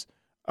because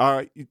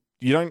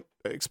you don't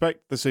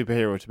expect the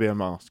superhero to be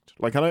unmasked.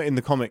 Like, I know in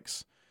the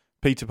comics,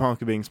 Peter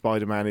Parker being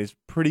Spider-Man is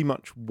pretty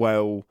much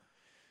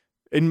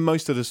in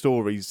most of the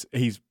stories,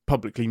 he's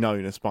publicly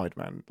known as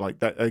Spider-Man. Like,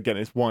 that, again,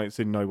 it's why it's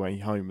in No Way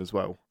Home as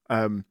well.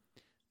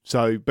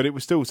 But it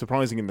was still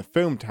surprising in the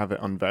film to have it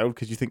unveiled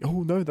because you think,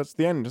 oh no, that's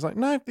the end. It's like,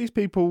 no, these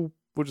people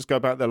will just go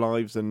about their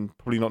lives and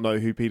probably not know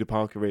who Peter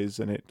Parker is,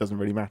 and it doesn't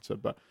really matter.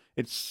 But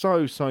it's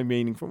so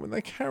meaningful when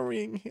they're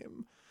carrying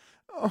him.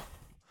 Oh.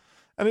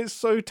 And it's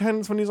so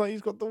tense when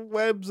he's got the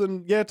webs,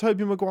 and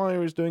Tobey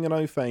Maguire is doing an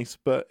O face,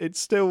 but it's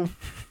still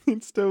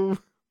He's doing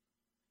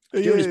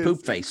his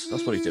poop face.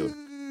 That's what he's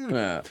doing.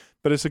 Yeah.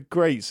 But it's a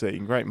great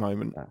scene, great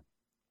moment.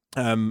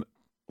 Yeah.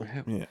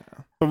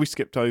 But we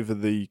skipped over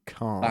the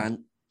car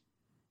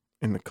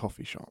in the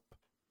coffee shop.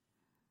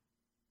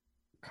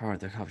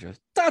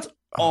 That's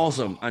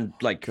awesome. And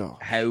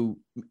how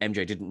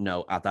MJ didn't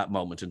know at that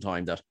moment in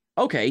time that,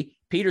 okay,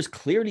 Peter's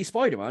clearly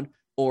Spider-Man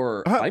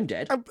or I'm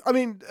dead. I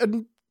mean,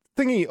 and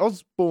thingy,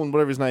 Osborn,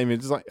 whatever his name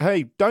is like,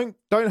 hey, don't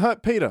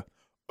hurt Peter.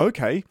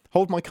 Okay,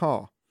 hold my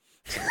car.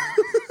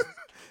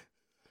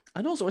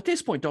 And also at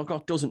this point, Doc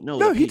Ock doesn't know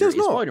No, that he Peter does is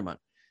not. Spider-Man.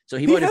 So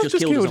he might have just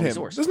killed his own him.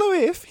 source. There's no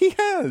if. He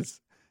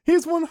has. He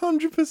has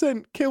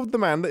 100% killed the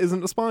man that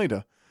isn't a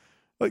spider.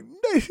 Like,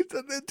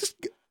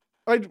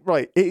 no,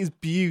 right. It is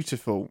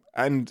beautiful,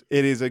 and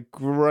it is a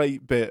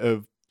great bit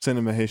of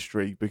cinema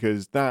history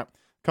because that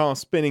car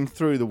spinning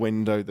through the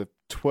window, the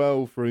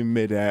 12 through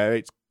midair,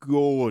 it's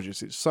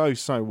gorgeous. It's so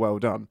well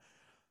done.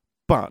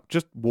 But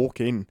just walk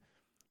in,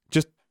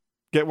 just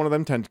get one of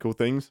them tentacle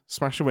things,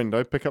 smash a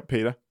window, pick up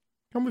Peter,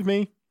 come with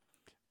me.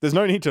 There's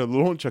no need to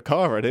launch a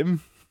car at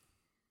him.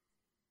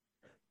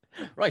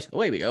 Right,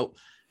 away we go.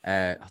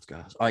 Let's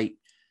go.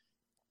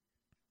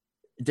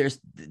 There's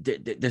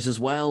as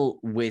well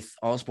with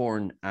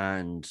Osborn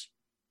and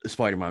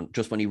Spider-Man,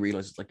 just when he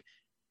realizes, like,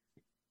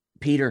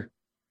 Peter,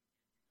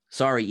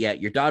 sorry,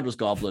 your dad was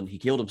Goblin. He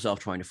killed himself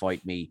trying to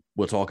fight me.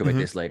 We'll talk about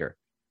this later.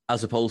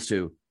 As opposed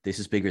to, this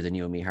is bigger than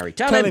you and me, Harry.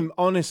 Tell him,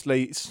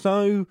 honestly,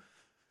 so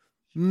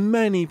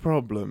many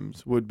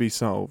problems would be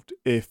solved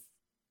if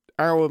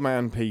our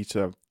man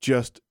Peter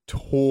just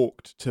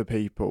talked to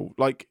people.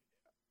 Like,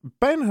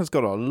 Ben has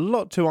got a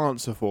lot to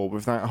answer for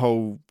with that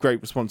whole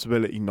great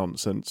responsibility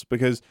nonsense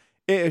because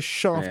it has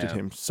shafted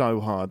him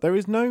so hard. There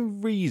is no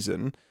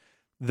reason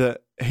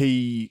that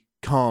he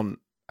can't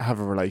have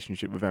a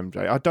relationship with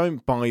MJ. I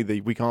don't buy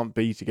the we can't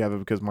be together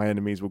because my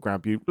enemies will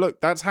grab you.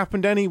 Look, that's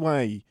happened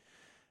anyway.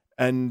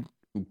 And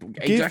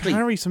give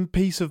Harry some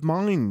peace of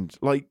mind.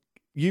 Like,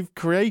 you've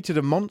created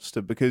a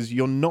monster because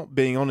you're not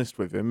being honest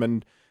with him.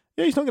 And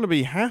yeah, he's not going to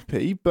be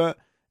happy, but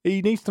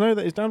he needs to know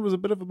that his dad was a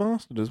bit of a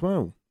bastard as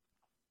well.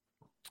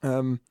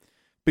 But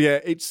yeah,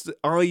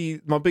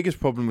 my biggest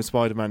problem with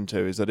Spider-Man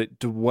 2 is that it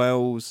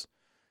dwells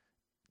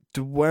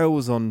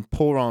on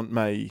poor Aunt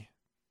May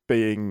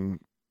being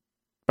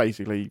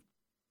basically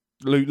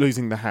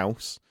losing the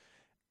house,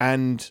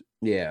 and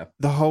Yeah.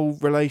 the whole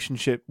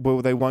relationship,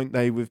 will they, won't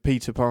they, with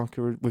Peter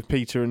Parker, with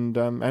Peter and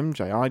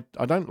MJ.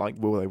 I don't like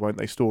will they, won't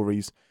they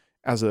stories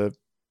as a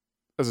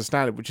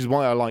standard, which is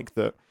why I like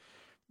that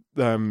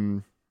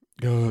Tom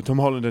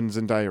Holland and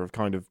Zendaya have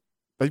kind of,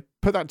 they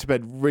put that to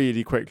bed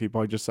really quickly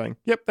by just saying,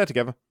 yep, they're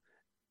together.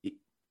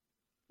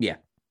 Yeah.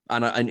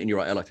 And you're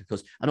right, I like it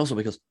because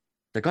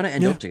they're going to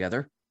end up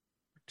together.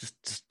 Just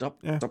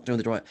stop doing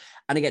the drama.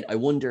 And again, I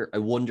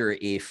wonder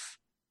if,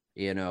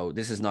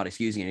 this is not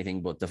excusing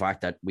anything, but the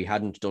fact that we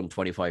hadn't done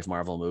 25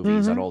 Marvel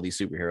movies and all these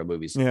superhero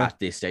movies at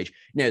this stage.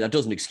 Now, that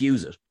doesn't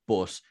excuse it,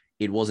 but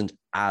it wasn't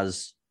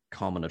as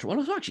common a trope.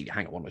 Well, actually,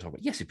 hang on, what am I talking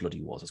about? Yes, it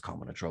bloody was as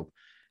common a trope.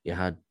 You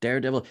had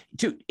Daredevil.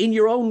 In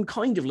your own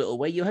kind of little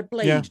way, you had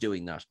Blade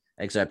doing that,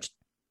 except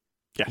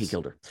he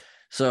killed her.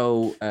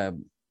 So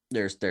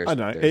there's I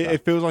know.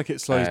 It feels like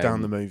it slows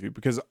down the movie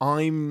because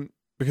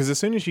as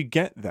soon as you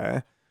get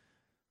there,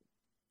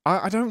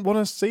 I don't want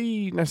to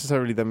see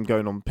necessarily them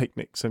going on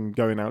picnics and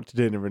going out to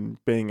dinner and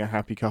being a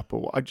happy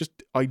couple.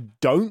 I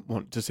don't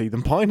want to see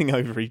them pining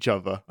over each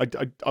other. I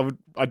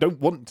don't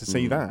want to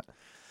see that.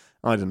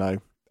 I don't know.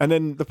 And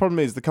then the problem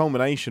is the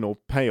culmination or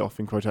payoff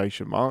in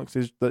quotation marks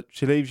is that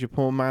she leaves your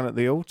poor man at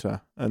the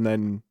altar and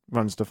then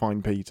runs to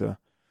find Peter.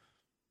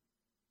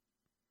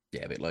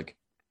 Yeah, but like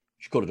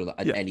she could have done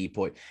that at any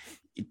point.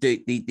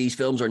 These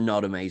films are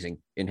not amazing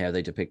in how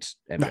they depict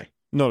MJ.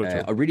 No, not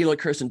at all. I really like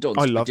Kirsten Dunst.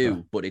 I love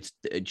her. But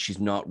she's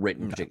not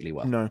written particularly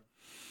well. No.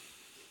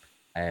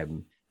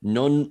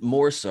 None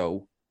more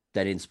so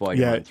than in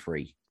Spider-Man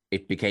 3.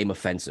 It became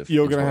offensive.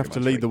 You're going to have to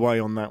lead the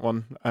way on that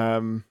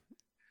one.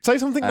 Say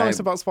something nice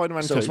about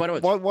Spider-Man 2.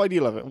 Why do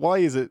you love it? Why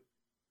is it?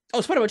 Oh,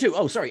 Spider-Man 2.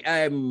 Oh, sorry.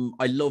 I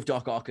love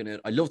Doc Ock in it.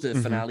 I love the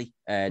finale,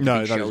 the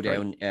big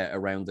showdown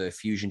around the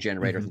fusion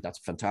generator. I think that's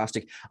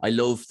fantastic. I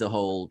love the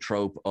whole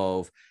trope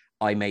of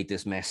I made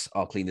this mess,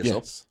 I'll clean this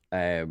up.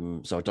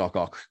 So Doc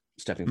Ock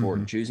stepping forward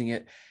and choosing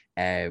it.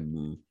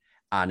 And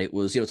it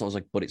was, it's always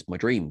like, but it's my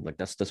dream. Like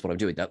that's what I'm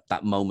doing.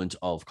 That moment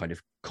of kind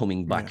of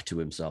coming back to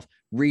himself.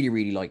 Really,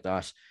 really like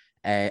that.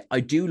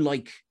 I do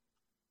like,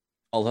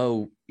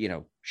 although,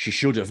 she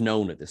should have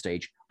known at this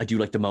stage, I do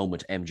like the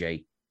moment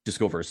MJ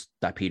discovers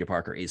that Peter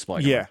Parker is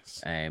Spider-Man.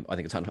 Yes. I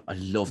think I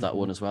love that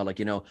one as well. Like,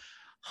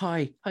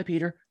 hi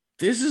Peter,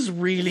 this is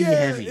really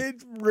heavy.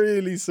 It's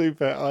really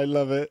super. I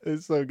love it.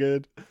 It's so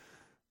good.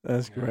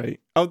 That's great.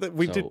 Oh,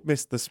 we did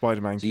miss the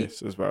Spider-Man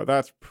kiss as well.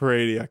 That's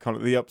pretty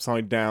iconic. The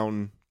upside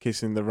down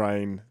kiss in the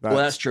rain.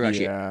 That's true,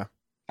 actually. Yeah.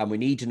 And we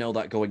need to know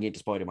that going into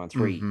Spider-Man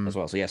 3 as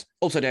well. So yes,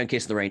 upside down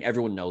kiss in the rain.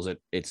 Everyone knows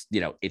it. It's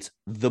it's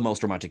the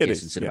most romantic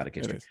kiss in cinematic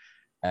history.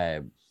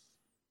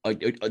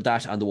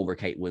 That and the one where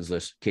Kate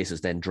Winslet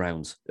kisses then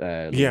drowns.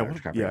 That's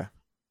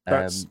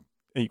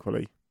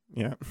equally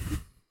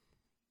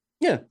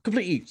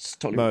completely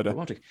totally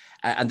romantic.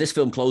 And this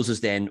film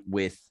closes then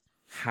with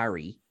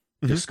Harry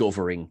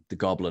discovering the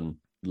Goblin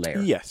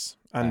lair. Yes,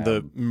 and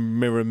the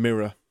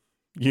mirror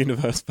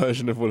universe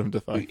version of Willem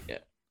Dafoe.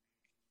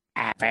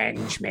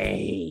 Avenge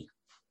me.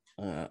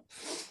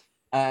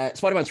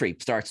 Spider-Man 3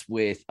 starts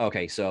with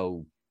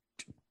so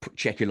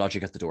check your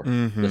logic at the door.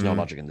 There's no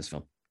logic in this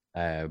film.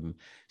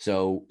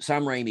 So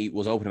Sam Raimi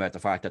was open about the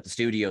fact that the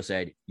studio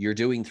said, you're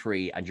doing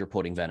 3 and you're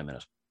putting Venom in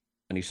it.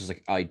 And he's just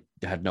like, I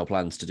had no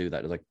plans to do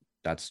that. Like,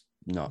 that's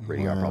not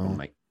really our problem,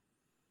 mate.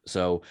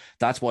 So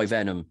that's why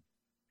Venom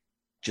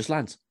just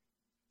lands.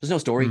 There's no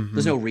story.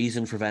 There's no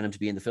reason for Venom to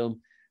be in the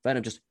film.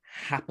 Venom just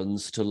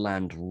happens to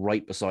land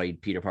right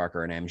beside Peter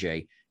Parker and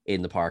MJ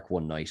in the park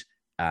one night.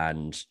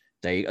 And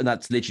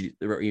that's literally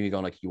you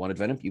going like, you wanted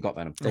Venom? You got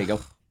Venom. There you go.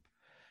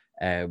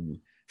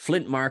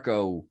 Flint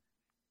Marko.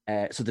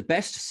 So the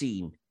best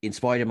scene in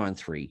Spider-Man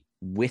 3,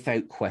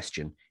 without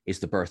question, is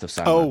the birth of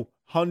Sandman. Oh,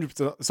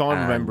 100%. So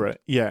I remember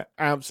it. Yeah,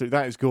 absolutely.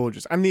 That is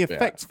gorgeous. And the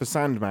effects for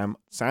Sandman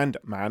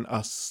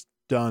are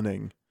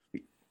stunning.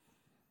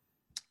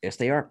 Yes,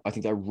 they are. I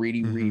think they're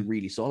really, really,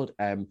 really solid.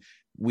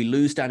 We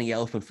lose Danny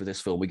Elfman for this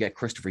film. We get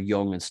Christopher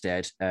Young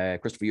instead.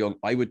 Christopher Young,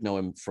 I would know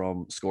him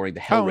from scoring the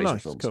Hellraiser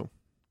films. Cool.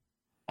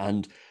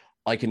 And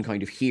I can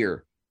kind of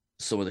hear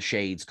some of the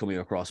shades coming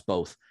across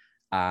both.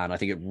 And I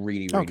think it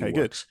really, really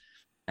works.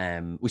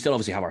 Good. We still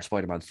obviously have our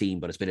Spider-Man theme,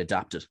 but it's been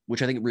adapted,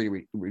 which I think it really,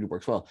 really, really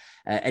works well.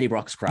 Eddie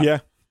Brock's crap. Yeah.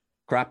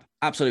 Crap.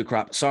 Absolute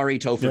crap. Sorry,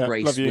 Topher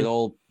Grace. With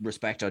all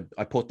respect,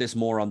 I put this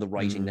more on the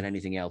writing than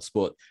anything else,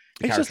 but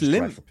it's just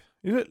limp.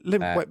 He's a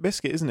limp wet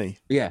biscuit, isn't he?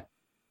 Yeah.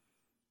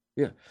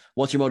 Yeah.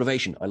 What's your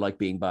motivation? I like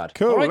being bad.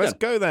 Cool. Right, let's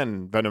go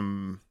then,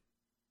 Venom.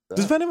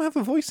 Does Venom have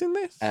a voice in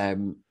this?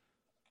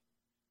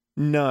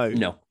 No.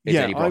 No, it's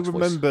Yeah, Eddie I Brock's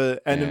voice. remember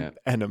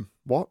Enema.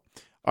 What?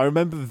 I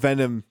remember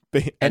Enema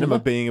Enema?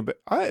 being a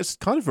bit. It's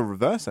kind of a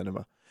reverse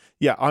Enema.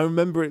 Yeah, I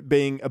remember it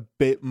being a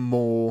bit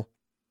more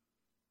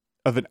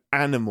of an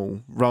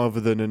animal rather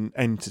than an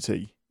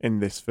entity in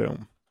this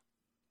film.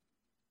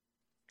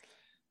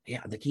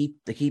 Yeah, they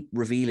keep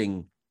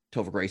revealing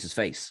Topher Grace's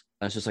face,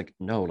 and it's just like,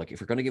 no, like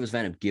if you're gonna give us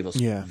Venom, give us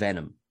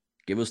Venom,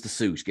 give us the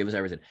suit, give us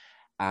everything.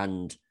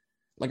 And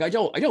like I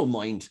don't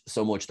mind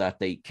so much that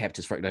they kept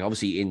his like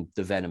obviously in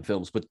the Venom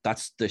films, but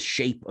that's the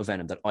shape of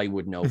Venom that I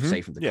would know,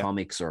 say from the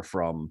comics or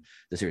from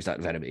the series,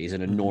 that Venom is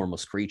an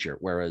enormous creature.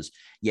 Whereas,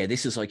 yeah,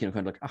 this is like, kind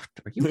of like, are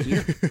you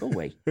here? Go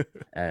away.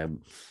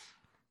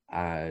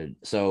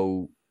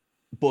 So,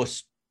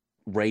 but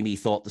Raimi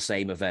thought the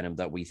same of Venom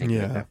that we think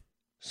about now.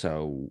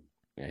 So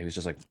yeah, he was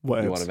just like, you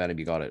want a Venom,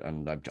 you got it,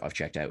 and I've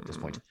checked out at this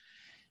point.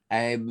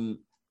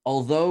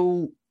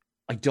 Although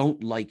I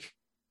don't like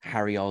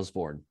Harry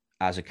Osborn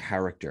as a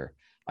character,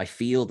 I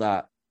feel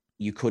that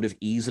you could have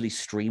easily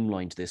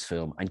streamlined this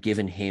film and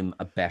given him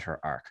a better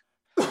arc.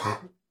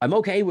 I'm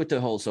okay with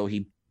the whole, so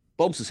he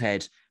bumps his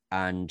head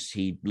and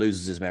he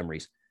loses his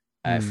memories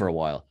for a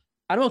while.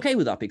 I'm okay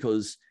with that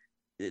because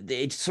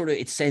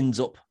it sends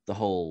up the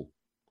whole,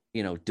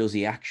 does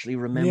he actually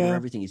remember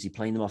everything? Is he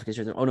playing them off against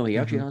each other? Oh no, he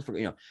actually has,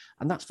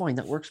 and that's fine.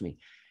 That works for me.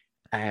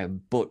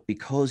 But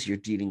because you're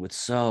dealing with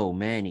so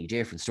many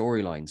different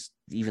storylines,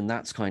 even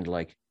that's kind of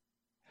like,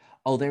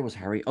 oh, there was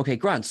Harry. Okay,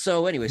 Grant.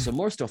 So anyway, so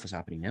more stuff is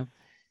happening now.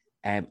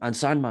 And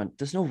Sandman,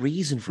 there's no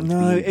reason for him to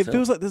be in the film.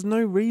 Feels like there's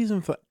no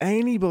reason for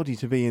anybody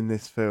to be in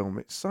this film.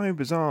 It's so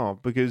bizarre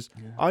because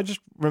I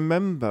just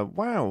remember,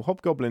 wow,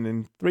 Hobgoblin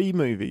in 3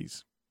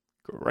 movies.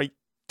 Great.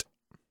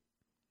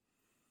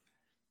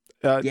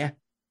 Yeah.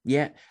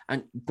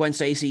 And Gwen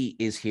Stacy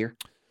is here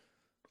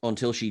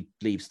until she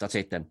leaves. That's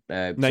it then.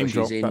 Name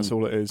drop, that's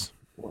all it is.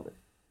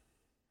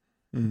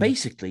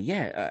 Basically,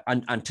 yeah.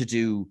 And to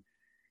do...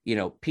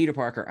 Peter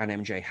Parker and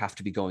MJ have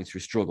to be going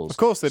through struggles. Of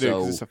course they do,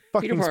 'cause it's a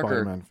fucking Peter Parker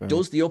Spider-Man film.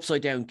 does the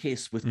upside down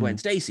kiss with Gwen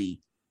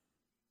Stacy.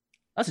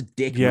 That's a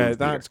dick move, Yeah,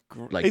 that's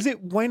like, is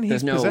it when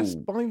he's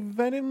possessed by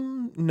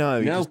Venom? No,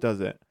 he just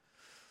does it.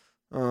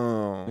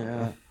 Oh.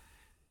 Yeah.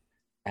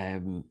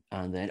 And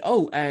then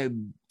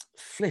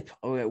Flip.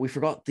 Oh, we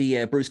forgot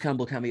the Bruce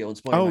Campbell cameo in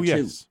Spider-Man 2.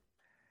 Yes.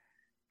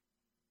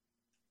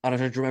 I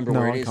don't remember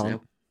where it is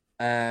now.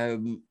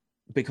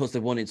 Because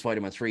the one in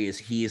Spider-Man 3 is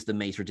he is the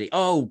maitre d'.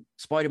 Oh,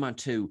 Spider-Man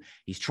 2,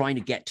 he's trying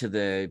to get to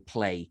the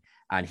play,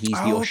 and he's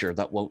the usher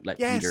that won't let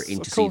Peter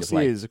in to see the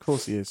play. Of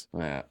course he is.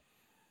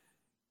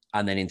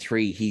 And then in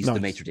 3, he's the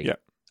maitre d'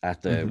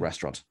 at the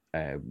restaurant.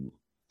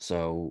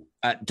 Sorry,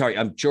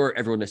 I'm sure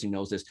everyone listening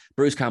knows this.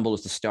 Bruce Campbell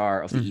is the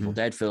star of the Evil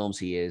Dead films.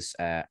 He is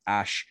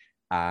Ash,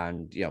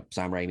 and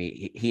Sam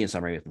Raimi. He and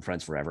Sam Raimi have been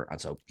friends forever,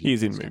 and so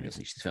he's in movies.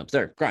 These films.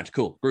 There, Grant,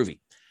 cool, groovy.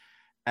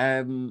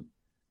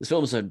 This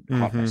film is a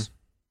hot mess.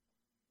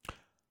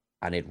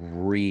 And it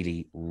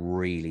really,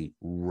 really,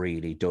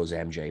 really does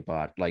MJ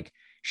bad. Like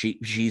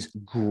she's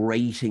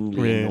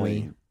gratingly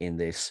annoying in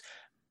this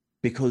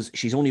because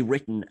she's only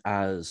written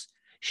as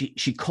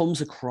she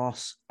comes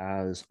across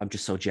as, I'm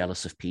just so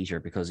jealous of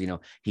Peter because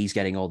he's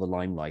getting all the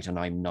limelight and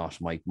I'm not.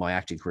 My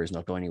acting career is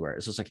not going anywhere.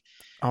 It's just like,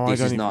 I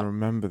don't even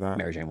remember that.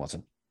 Mary Jane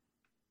Watson.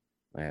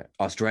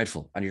 It's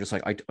dreadful, and you're just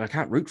like, I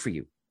can't root for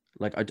you.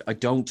 Like I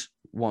don't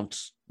want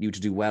you to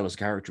do well as a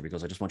character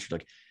because I just want you to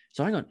like.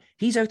 So hang on,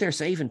 he's out there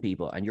saving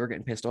people, and you're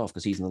getting pissed off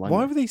because he's in the limelight.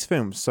 Why were these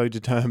films so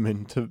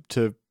determined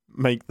to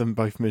make them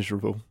both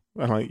miserable?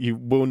 Like, you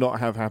will not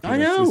have happiness. I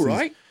know,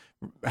 right?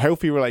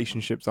 Healthy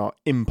relationships are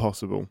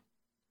impossible.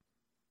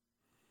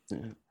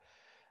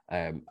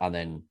 And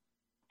then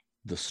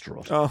the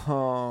strut.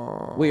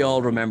 Oh, we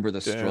all remember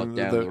the strut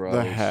down the road.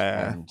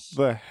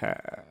 The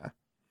hair.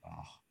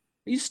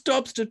 He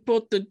stops to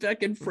put the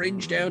fucking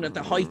fringe down at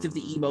the height of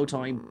the emo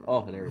time.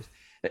 Oh, hilarious.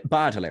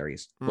 Bad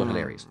hilarious, but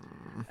hilarious.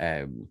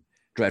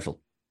 Dreadful.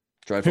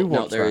 Who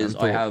no, there is.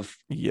 I have.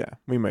 Yeah,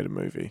 we made a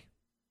movie.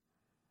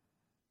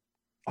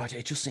 Oh,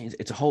 it just seems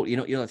it's a whole. You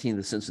know that thing in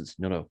The Simpsons.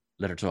 No,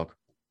 let her talk.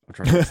 I'm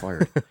trying to get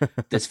fired.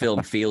 This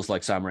film feels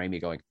like Sam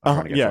Raimi going. I'm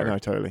trying to get fired. No,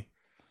 totally.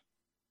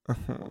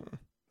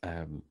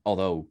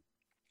 Although,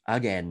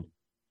 again,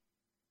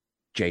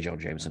 J. Jonah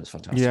Jameson is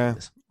fantastic. Yeah,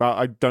 but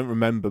I don't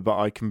remember, but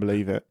I can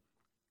believe it.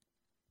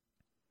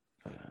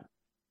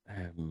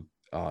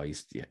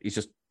 He's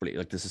just brilliant.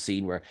 Like, there's a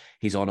scene where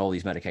he's on all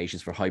these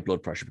medications for high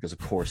blood pressure because of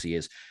course he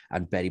is,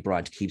 and Betty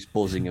Brant keeps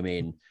buzzing him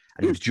in,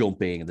 and he's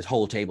jumping, and the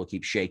whole table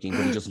keeps shaking,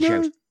 but he doesn't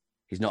shout.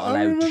 He's not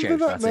allowed to shout.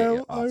 That's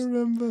it. I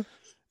remember.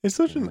 It's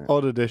such an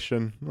odd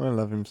addition. I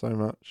love him so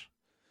much.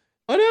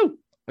 I know.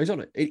 He's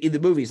on it in the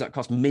movies that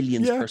cost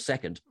millions per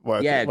second.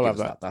 Well, yeah, we'll have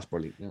that. That's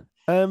brilliant.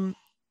 Yeah.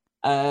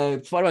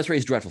 Spider-Man 3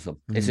 is a dreadful film.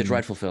 It's a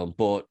dreadful film,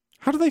 but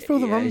how do they fill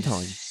the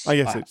runtime? I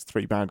guess it's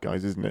 3 bad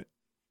guys, isn't it?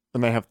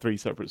 And they have 3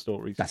 separate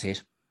stories. That's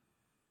it.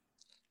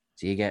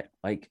 So you get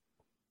like,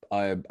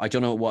 I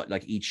don't know what,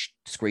 like, each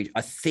screen.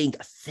 I think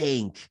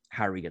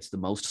Harry gets the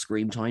most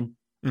screen time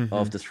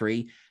of the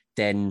 3.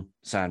 Then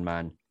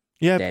Sandman,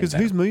 Yeah, then because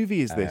Venom. whose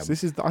movie is this?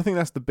 I think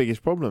that's the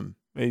biggest problem.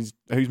 Is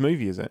whose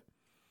movie is it?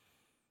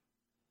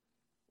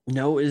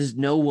 No, is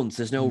no one's.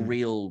 There's no Hmm.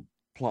 real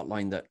plot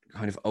line that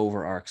kind of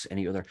overarcs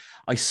any other.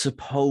 I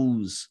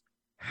suppose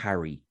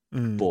Harry,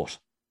 Mm. but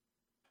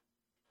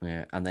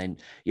yeah, and then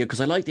because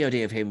I like the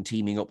idea of him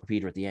teaming up with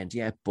Peter at the end.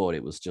 Yeah, but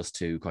it was just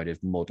too kind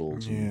of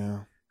muddled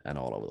Yeah. and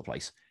all over the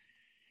place.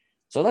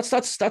 So that's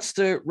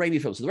the Raimi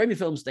films. So the Raimi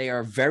films, they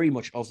are very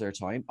much of their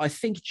time. I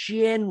think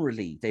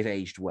generally they've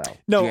aged well.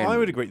 No, I Generally.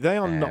 would agree. They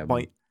are not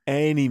by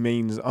any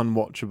means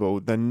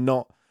unwatchable. They're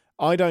not.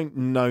 I don't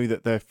know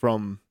that they're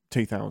from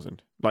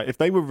 2000. Like if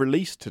they were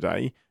released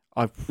today,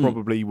 I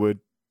probably would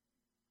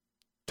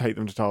take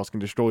them to task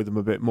and destroy them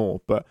a bit more.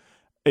 But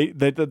they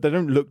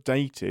don't look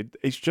dated.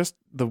 It's just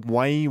the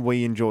way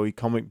we enjoy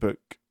comic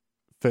book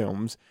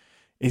films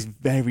is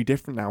very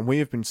different now. We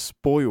have been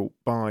spoiled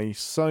by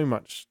so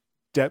much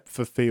depth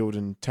of field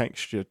and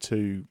texture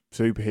to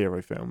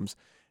superhero films.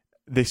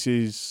 This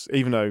is,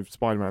 even though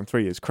Spider-Man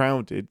 3 is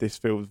crowded, this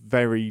feels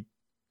very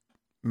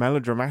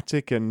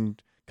melodramatic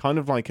and kind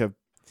of like a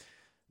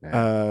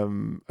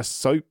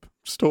soap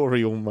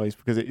story almost,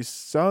 because it is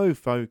so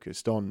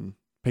focused on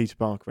Peter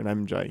Parker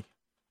and MJ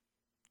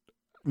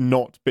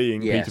not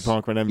being Peter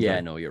Parker and MJ. Yeah,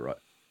 no, you're right.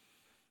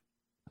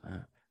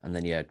 And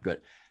then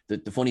but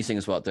the funny thing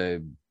is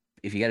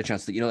if you get a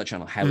chance, that that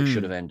channel, How It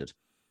Should Have Ended,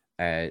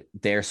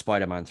 their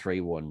Spider-Man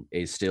 3 one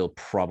is still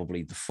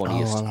probably the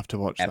funniest I'll have to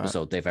watch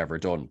episode they've ever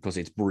done because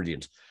it's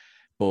brilliant.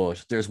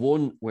 But there's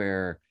one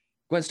where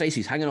Gwen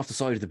Stacy's hanging off the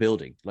side of the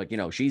building,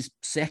 she's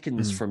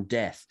seconds from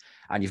death,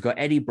 and you've got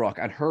Eddie Brock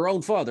and her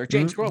own father,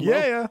 James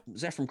Cromwell,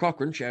 Zephyr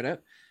Cochrane, shout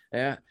out,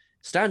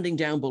 standing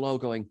down below,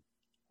 going,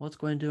 "What's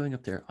Gwen doing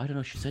up there? I don't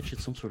know. She said she had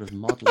some sort of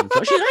modeling.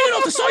 She's hanging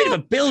off the side of a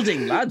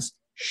building, lads.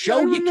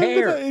 Show you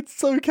care." That. It's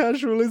so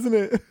casual, isn't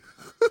it?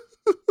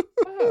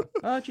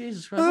 Oh,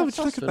 Jesus Christ.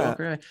 Oh, look at that.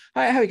 Okay.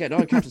 Hi, how are you getting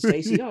on, Captain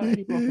Stacey? Oh,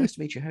 Eddie Brock, nice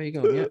to meet you. How are you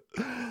going?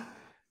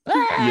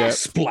 Yeah.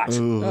 Splat.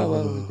 Ooh. Oh,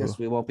 well, I guess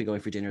we won't be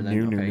going for dinner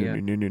then.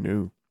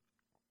 No.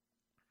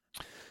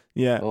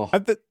 Yeah. Oh.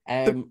 The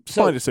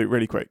spider suit,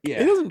 really quick.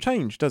 Yeah. It doesn't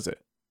change, does it?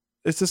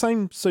 It's the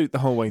same suit the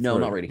whole way through. No,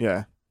 not really.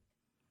 Yeah.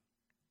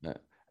 No.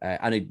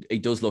 And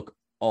it does look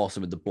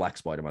awesome with the black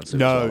Spider-Man suit.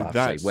 No, as well,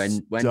 that's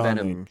when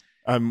stunning.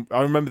 Venom.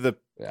 I remember the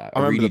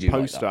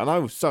poster, and I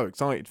was so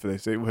excited for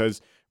this. It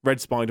was Red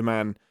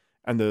Spider-Man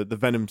and the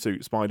Venom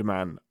suit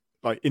Spider-Man,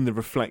 like in the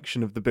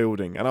reflection of the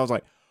building, and I was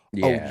like,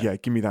 "Oh yeah,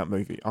 give me that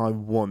movie. I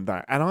want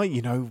that." And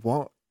you know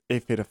what?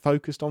 If it had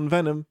focused on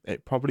Venom,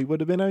 it probably would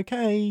have been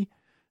okay.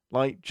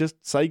 Like,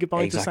 just say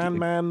goodbye to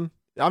Sandman.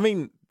 I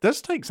mean,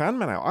 just take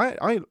Sandman out.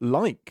 I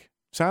like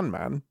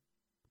Sandman,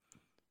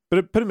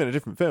 but put him in a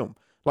different film.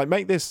 Like,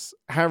 make this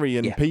Harry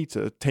and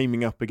Peter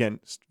teaming up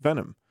against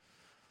Venom.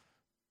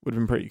 Would have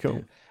been pretty cool.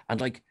 Yeah.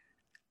 And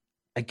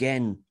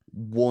again,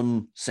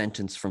 one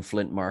sentence from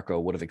Flint Marko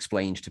would have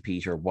explained to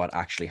Peter what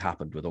actually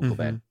happened with Uncle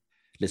Ben.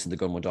 Listen, the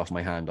gun went off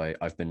my hand.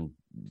 I've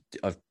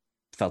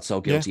felt so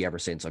guilty ever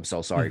since. I'm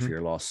so sorry for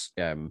your loss.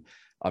 I'm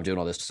doing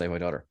all this to save my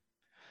daughter.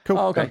 Cool.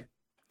 Oh, okay.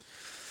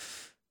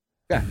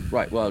 Yeah,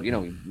 right. Well, you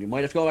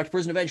might have to go back to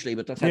prison eventually,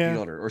 but that's help your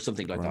daughter or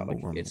something like that.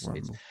 It's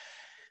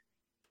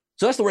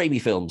So that's the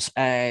Raimi films.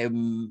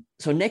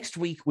 So next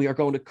week we are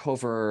going to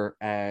cover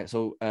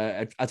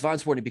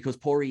advance warning, because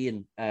poor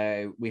Ian,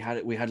 we had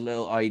a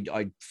little.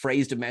 I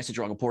phrased a message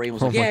wrong, and poor Ian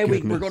was like, "Yeah,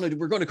 we're going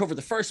to cover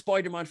the first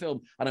Spider-Man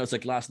film," and I was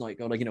like last night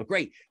going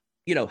 "Great,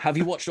 have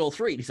you watched all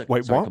three?" And he's like,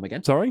 "Wait, sorry, what? Come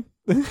again?" Sorry.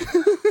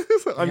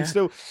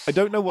 I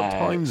don't know what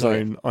time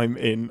zone I'm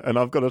in, and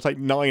I've got to take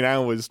 9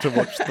 hours to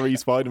watch 3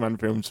 Spider-Man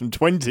films from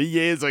 20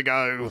 years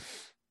ago.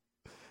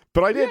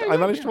 But I did. I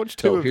managed to watch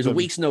 2 of them. Here's a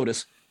week's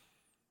notice.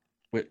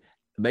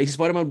 Amazing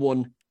Spider-Man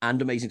 1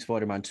 and Amazing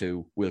Spider-Man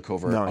 2 we'll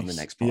cover on the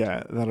next podcast.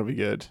 Yeah, that'll be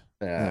good.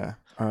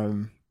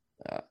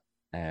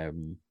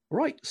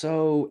 Right.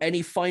 So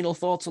any final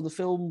thoughts on the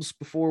films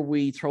before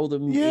we throw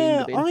them in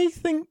the bin? I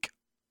think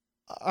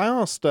I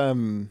asked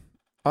Aaron,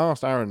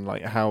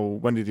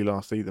 when did he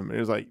last see them? It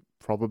was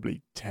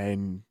probably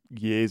 10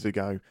 years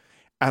ago.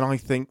 And I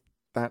think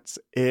that's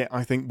it.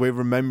 I think we're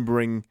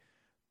remembering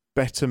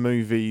better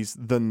movies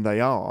than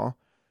they are.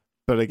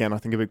 But again, I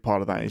think a big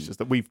part of that is just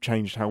that we've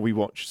changed how we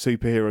watch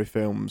superhero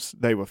films.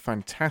 They were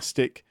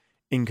fantastic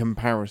in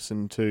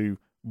comparison to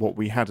what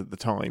we had at the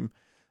time.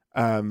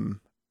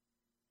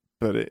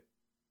 But it's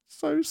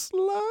so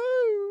slow.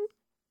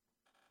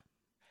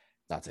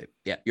 That's it.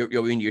 Yeah,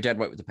 you're dead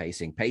right with the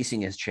pacing.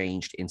 Pacing has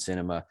changed in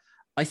cinema.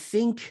 I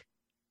think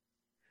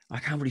I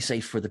can't really say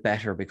for the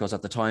better, because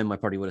at the time I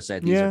probably would have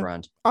said these are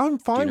grand. I'm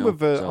fine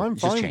with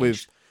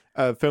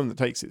a film that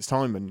takes its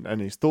time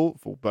and is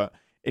thoughtful, but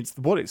it's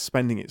what it's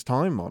spending its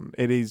time on.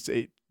 It's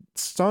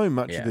so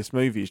much of this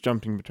movie is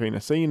jumping between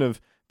a scene of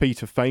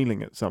Peter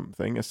failing at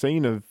something, a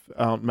scene of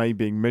Aunt May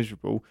being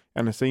miserable,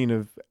 and a scene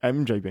of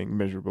MJ being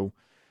miserable.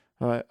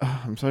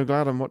 I'm so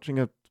glad I'm watching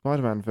a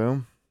Spider-Man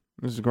film.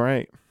 This is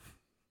great.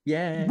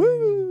 Yeah.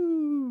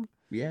 Woo!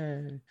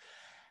 Yeah.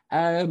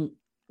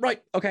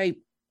 Right. Okay.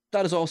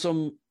 That is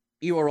awesome.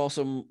 You are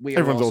awesome. We are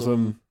Everyone's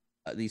awesome.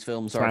 These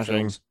films are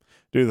films.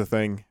 do the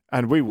thing,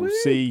 and we will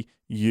see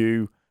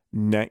you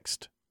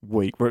next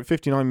week. We're at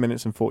 59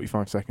 minutes and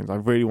 45 seconds. I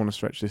really want to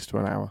stretch this to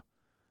an hour.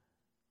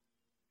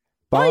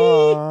 Bye.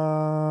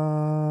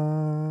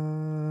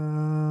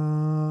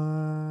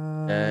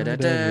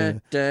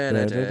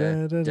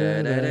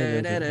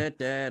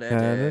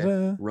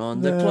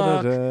 Run the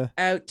clock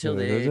out till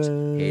it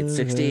hits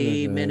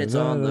 60 minutes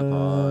on the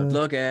pod.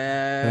 Look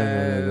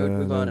out,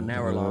 we've got an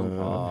hour-long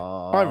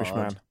pod.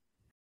 Irishman.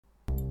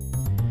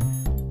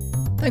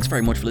 Thanks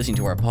very much for listening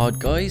to our pod,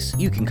 guys.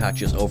 You can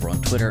catch us over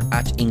on Twitter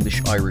at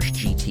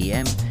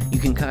EnglishIrishGTM. You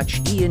can catch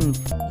Ian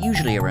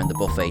usually around the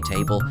buffet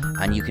table,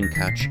 and you can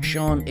catch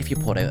Sean if you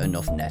put out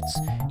enough nets.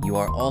 You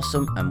are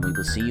awesome, and we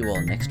will see you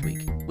all next week.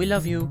 We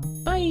love you.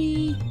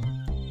 Bye.